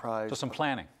social enterprise. So some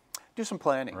planning. Do some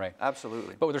planning, right?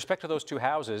 Absolutely. But with respect to those two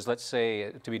houses, let's say,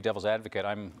 to be devil's advocate,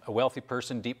 I'm a wealthy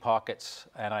person, deep pockets,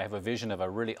 and I have a vision of a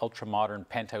really ultra-modern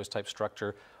penthouse type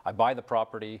structure. I buy the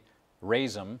property,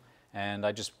 raise them, and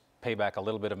I just pay back a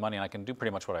little bit of money and I can do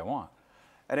pretty much what I want.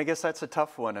 And I guess that's a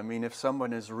tough one. I mean, if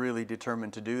someone is really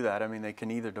determined to do that, I mean, they can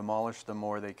either demolish them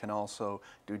or they can also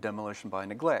do demolition by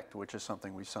neglect, which is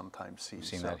something we sometimes see. We've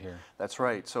seen that here. That's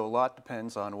right. So a lot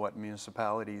depends on what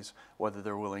municipalities, whether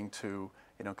they're willing to,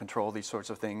 control these sorts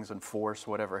of things, enforce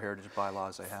whatever heritage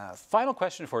bylaws they have. Final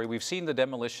question for you. We've seen the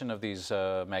demolition of these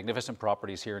magnificent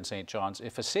properties here in St. John's.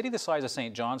 If a city the size of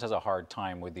St. John's has a hard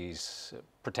time with these,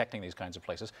 protecting these kinds of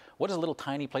places, what does a little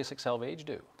tiny place like Salvage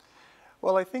do?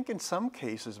 Well, I think in some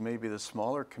cases, maybe the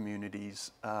smaller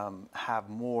communities have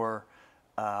more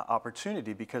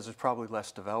opportunity because there's probably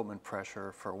less development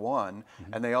pressure for one,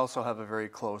 and they also have a very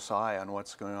close eye on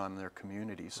what's going on in their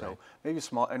community. So maybe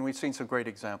small, and we've seen some great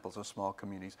examples of small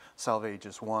communities. Salvage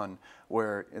is one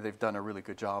where they've done a really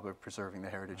good job of preserving the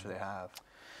heritage they have.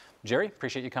 Jerry,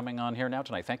 appreciate you coming on here now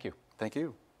tonight. Thank you. Thank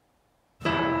you.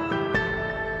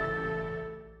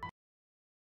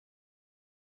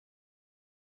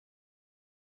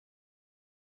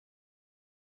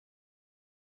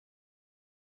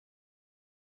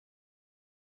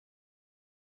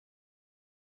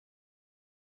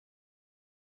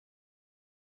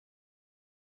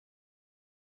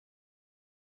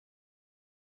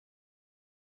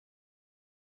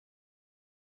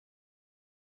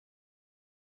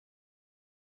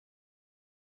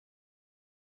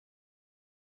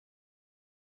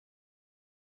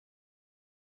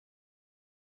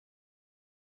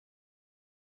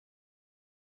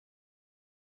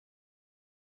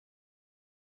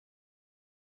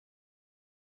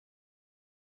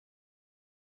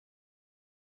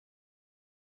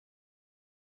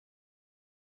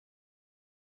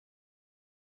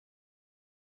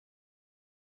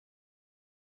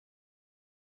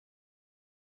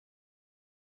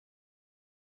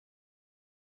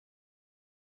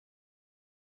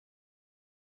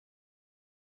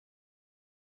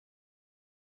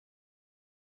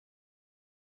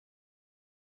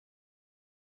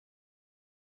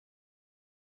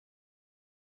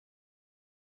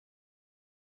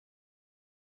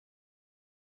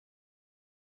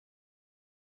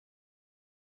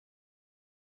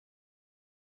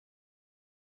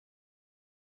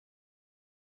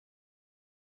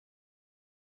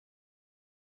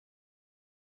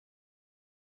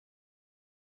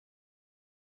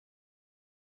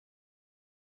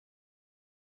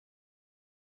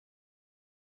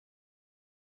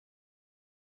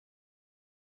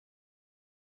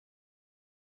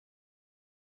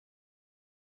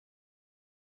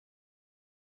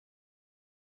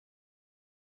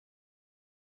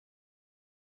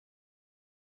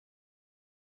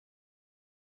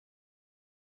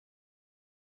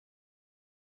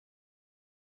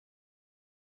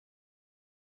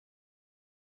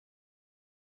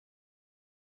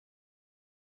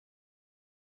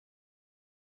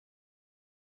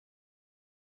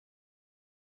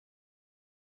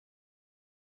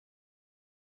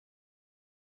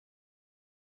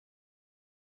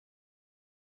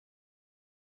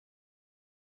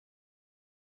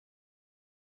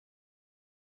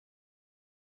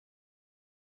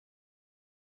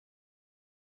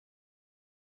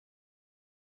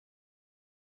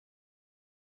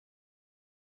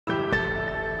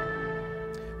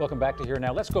 Welcome back to Here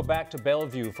Now. Let's go back to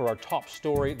Bellevue for our top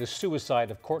story, the suicide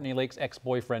of Courtney Lake's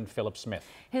ex-boyfriend, Philip Smith.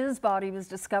 His body was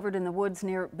discovered in the woods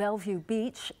near Bellevue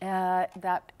Beach,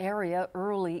 that area,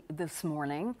 early this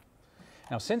morning.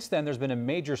 Now, since then, there's been a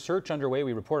major search underway.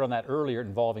 We reported on that earlier,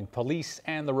 involving police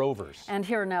and the Rovers. And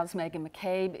Here Now's Megan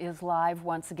McCabe is live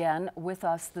once again with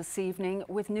us this evening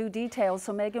with new details.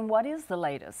 So, Megan, what is the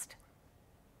latest?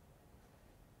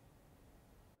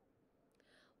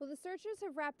 Well, the searchers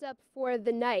have wrapped up for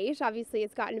the night. Obviously,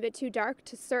 it's gotten a bit too dark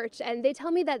to search, and they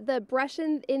tell me that the brush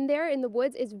in there in the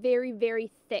woods is very,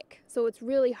 very thick, so it's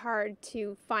really hard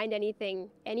to find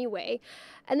anything anyway.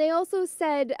 And they also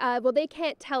said, well, they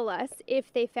can't tell us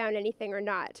if they found anything or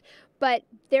not, but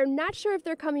they're not sure if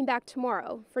they're coming back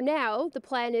tomorrow. For now, the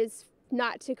plan is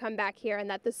not to come back here, and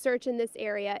that the search in this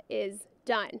area is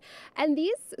done. And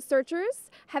these searchers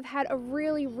have had a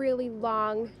really, really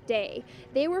long day.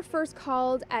 They were first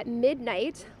called at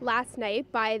midnight last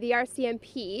night by the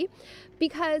RCMP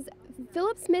because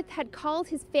Philip Smith had called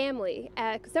his family,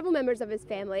 several members of his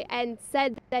family, and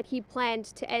said that he planned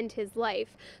to end his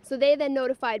life. So they then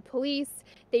notified police.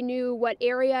 They knew what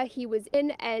area he was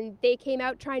in, and they came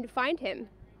out trying to find him.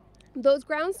 Those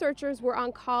ground searchers were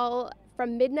on call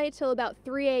from midnight till about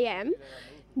 3 a.m.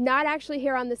 Not actually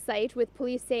here on the site, with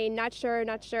police saying not sure,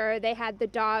 not sure. They had the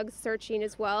dogs searching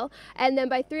as well. And then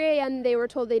by 3 a.m. they were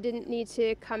told they didn't need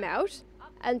to come out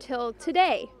until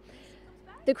today.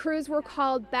 The crews were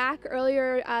called back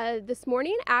earlier this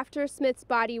morning after Smith's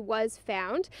body was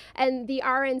found, and the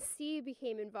RNC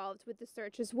became involved with the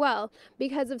search as well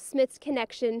because of Smith's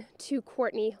connection to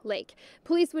Courtney Lake.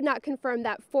 Police would not confirm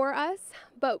that for us,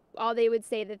 but all they would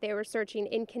say that they were searching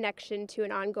in connection to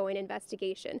an ongoing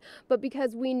investigation. But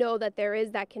because we know that there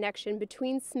is that connection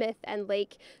between Smith and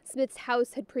Lake, Smith's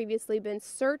house had previously been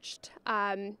searched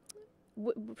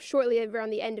shortly around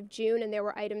the end of June, and there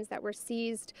were items that were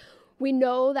seized. We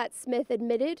know that Smith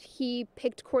admitted he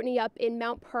picked Courtney up in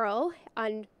Mount Pearl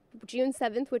on June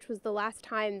 7th, which was the last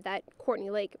time that Courtney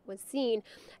Lake was seen,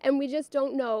 and we just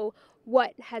don't know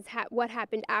what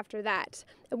happened after that.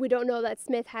 And we don't know that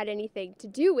Smith had anything to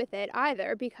do with it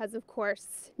either, because of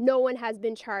course no one has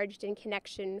been charged in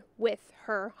connection with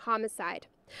her homicide.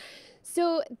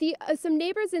 So some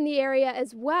neighbors in the area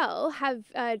as well have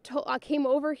came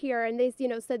over here, and they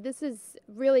said this is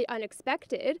really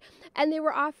unexpected, and they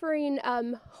were offering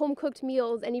home-cooked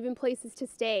meals and even places to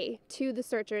stay to the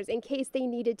searchers in case they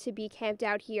needed to be camped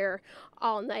out here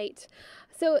all night.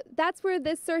 So that's where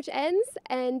this search ends,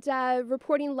 and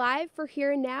reporting live for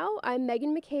Here and Now, I'm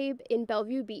Megan McCabe in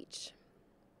Bellevue Beach.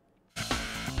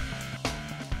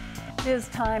 It is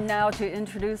time now to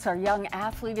introduce our young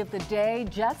athlete of the day.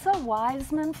 Jessa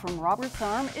Wiseman from Roberts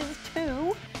Arm is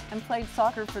 2 and played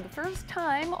soccer for the first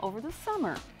time over the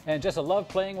summer. And Jessa loved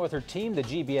playing with her team, the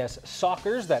GBS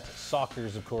Sockers. That's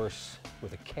Sockers, of course,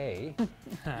 with a K.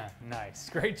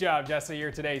 Nice. Great job, Jessa. You're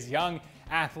today's young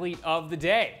athlete of the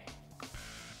day.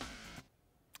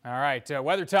 All right,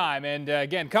 weather time, and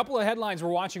again, a couple of headlines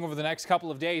we're watching over the next couple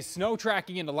of days. Snow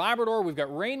tracking into Labrador, we've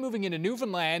got rain moving into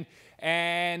Newfoundland,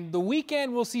 and the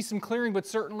weekend we'll see some clearing, but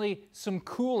certainly some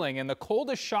cooling, and the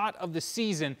coldest shot of the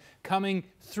season coming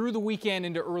through the weekend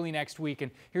into early next week.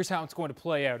 And here's how it's going to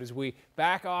play out as we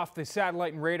back off the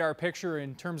satellite and radar picture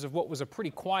in terms of what was a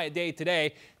pretty quiet day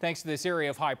today, thanks to this area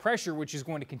of high pressure, which is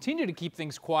going to continue to keep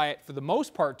things quiet for the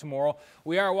most part tomorrow.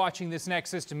 We are watching this next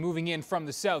system moving in from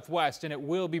the southwest, and it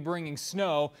will be bringing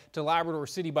snow to Labrador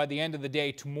City by the end of the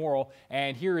day tomorrow.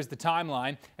 And here is the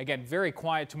timeline. Again, very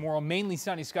quiet tomorrow, mainly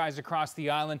sunny skies across the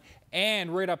island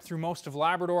and right up through most of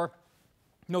Labrador.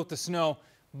 Note the snow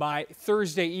by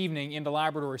Thursday evening into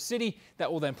Labrador City.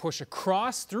 That will then push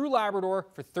across through Labrador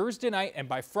for Thursday night, and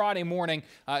by Friday morning,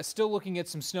 still looking at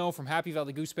some snow from Happy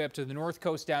Valley Goose Bay up to the north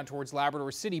coast down towards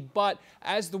Labrador City. But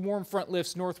as the warm front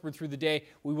lifts northward through the day,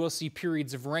 we will see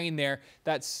periods of rain there.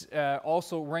 That's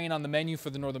also rain on the menu for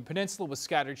the northern peninsula with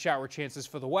scattered shower chances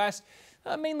for the west.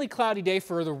 Mainly cloudy day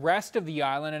for the rest of the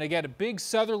island, and again a big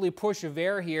southerly push of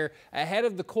air here ahead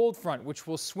of the cold front, which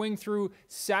will swing through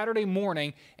Saturday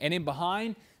morning, and in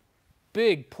behind,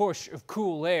 big push of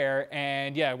cool air.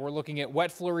 And yeah, we're looking at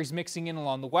wet flurries mixing in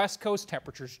along the west coast,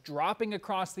 temperatures dropping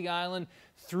across the island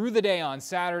through the day on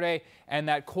Saturday, and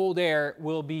that cold air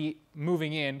will be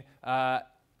moving in at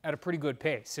a pretty good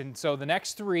pace. And so the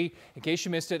next 3, in case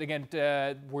you missed it, again,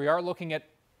 we are looking at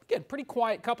pretty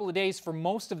quiet couple of days for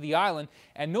most of the island.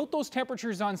 And note those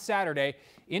temperatures on Saturday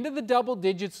into the double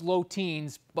digits, low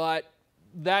teens, but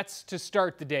that's to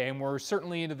start the day, and we're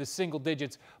certainly into the single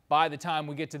digits by the time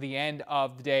we get to the end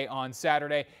of the day on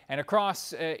Saturday. And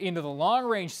across into the long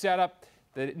range setup,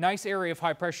 the nice area of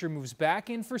high pressure moves back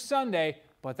in for Sunday,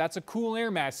 but that's a cool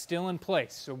air mass still in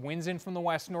place. So winds in from the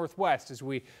west-northwest. As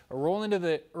we roll into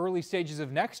the early stages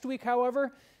of next week,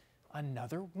 however,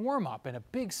 another warm-up and a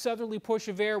big southerly push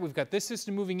of air. We've got this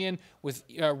system moving in with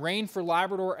rain for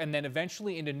Labrador and then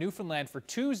eventually into Newfoundland for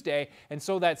Tuesday. And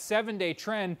so that 7-day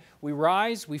trend, we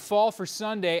rise, we fall for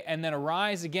Sunday, and then a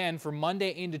rise again for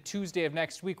Monday into Tuesday of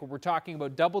next week, where we're talking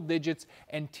about double digits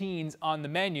and teens on the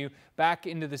menu, back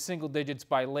into the single digits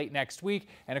by late next week.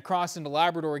 And across into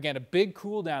Labrador again, a big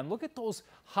cool down. Look at those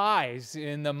highs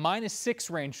in the -6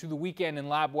 range through the weekend in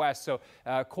Lab West. So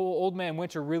old man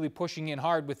winter really pushing in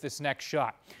hard with this next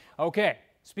shot. Okay,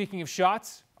 speaking of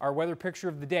shots, our weather picture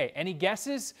of the day. Any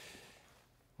guesses?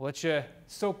 We'll let you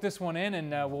soak this one in,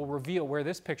 and we'll reveal where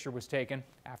this picture was taken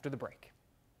after the break.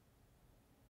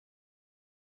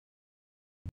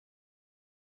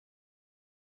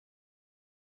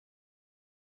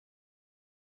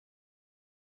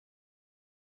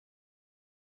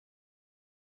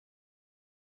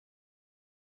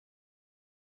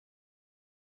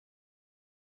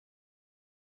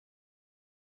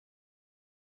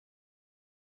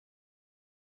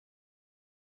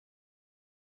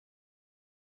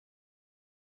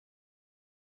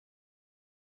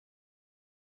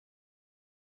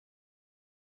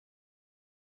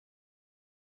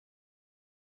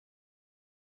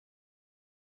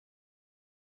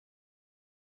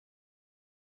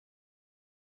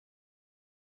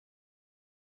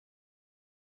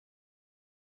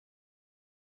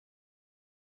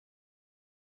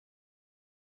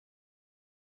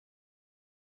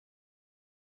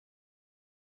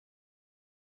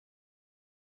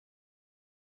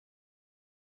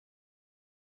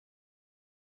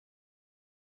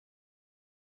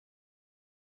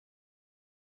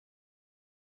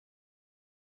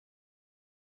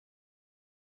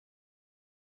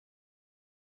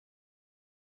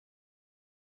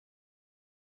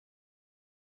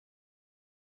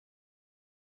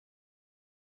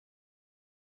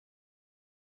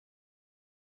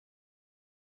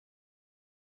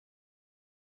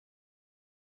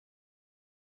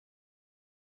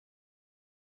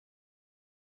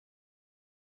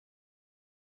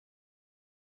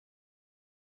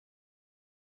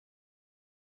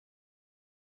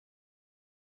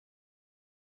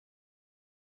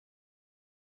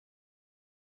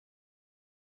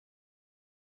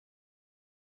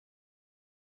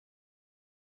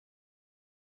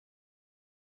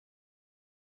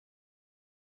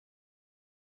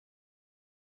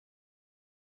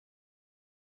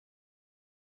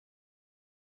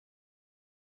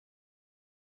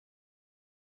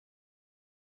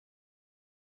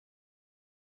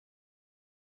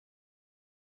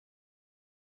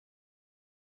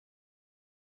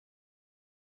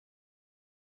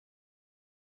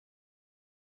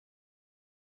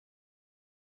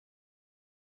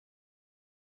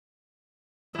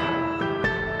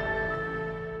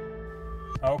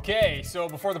 Okay, so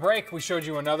before the break, we showed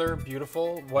you another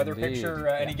beautiful weather picture.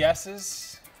 Any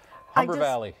guesses? Humber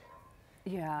Valley.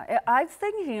 Yeah, I was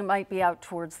thinking it might be out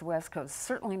towards the west coast.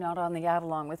 Certainly not on the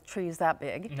Avalon with trees that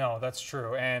big. No, that's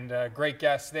true. And great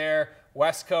guess there.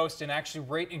 West Coast, and actually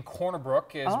right in Corner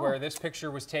Brook is where this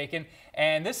picture was taken.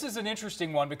 And this is an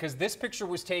interesting one because this picture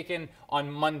was taken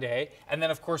on Monday. And then,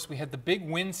 of course, we had the big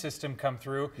wind system come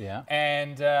through. Yeah.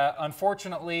 And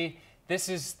unfortunately, this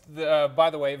is, by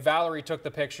the way, Valerie took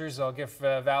the pictures. I'll give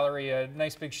Valerie a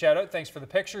nice big shout out. Thanks for the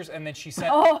pictures. And then she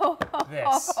sent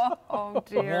this. Oh,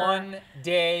 dear. 1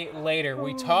 day later.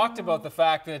 We talked about the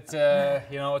fact that,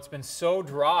 you know, it's been so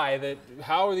dry that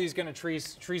how are these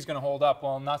trees going to hold up?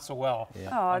 Well, not so well. Yeah.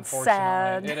 Oh, it's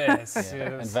sad. It is.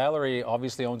 Yeah. And Valerie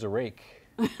obviously owns a rake.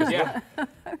 Yeah.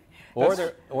 Or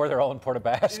their own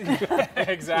Portabasque.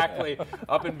 Exactly,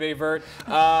 up in Bay Verte.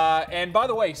 And by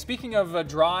the way, speaking of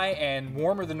dry and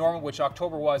warmer than normal, which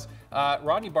October was,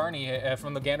 Rodney Barney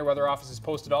from the Gander Weather Office has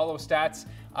posted all those stats.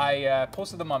 I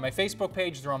posted them on my Facebook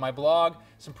page. They're on my blog.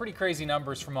 Some pretty crazy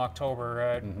numbers from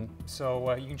October,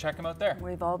 so you can check them out there.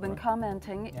 We've all been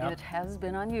commenting. Yep. It has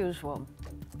been unusual.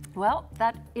 Well,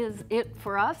 that is it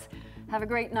for us. Have a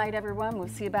great night, everyone. We'll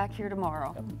see you back here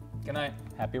tomorrow. Good night.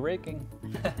 Happy raking.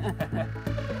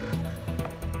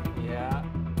 Yeah.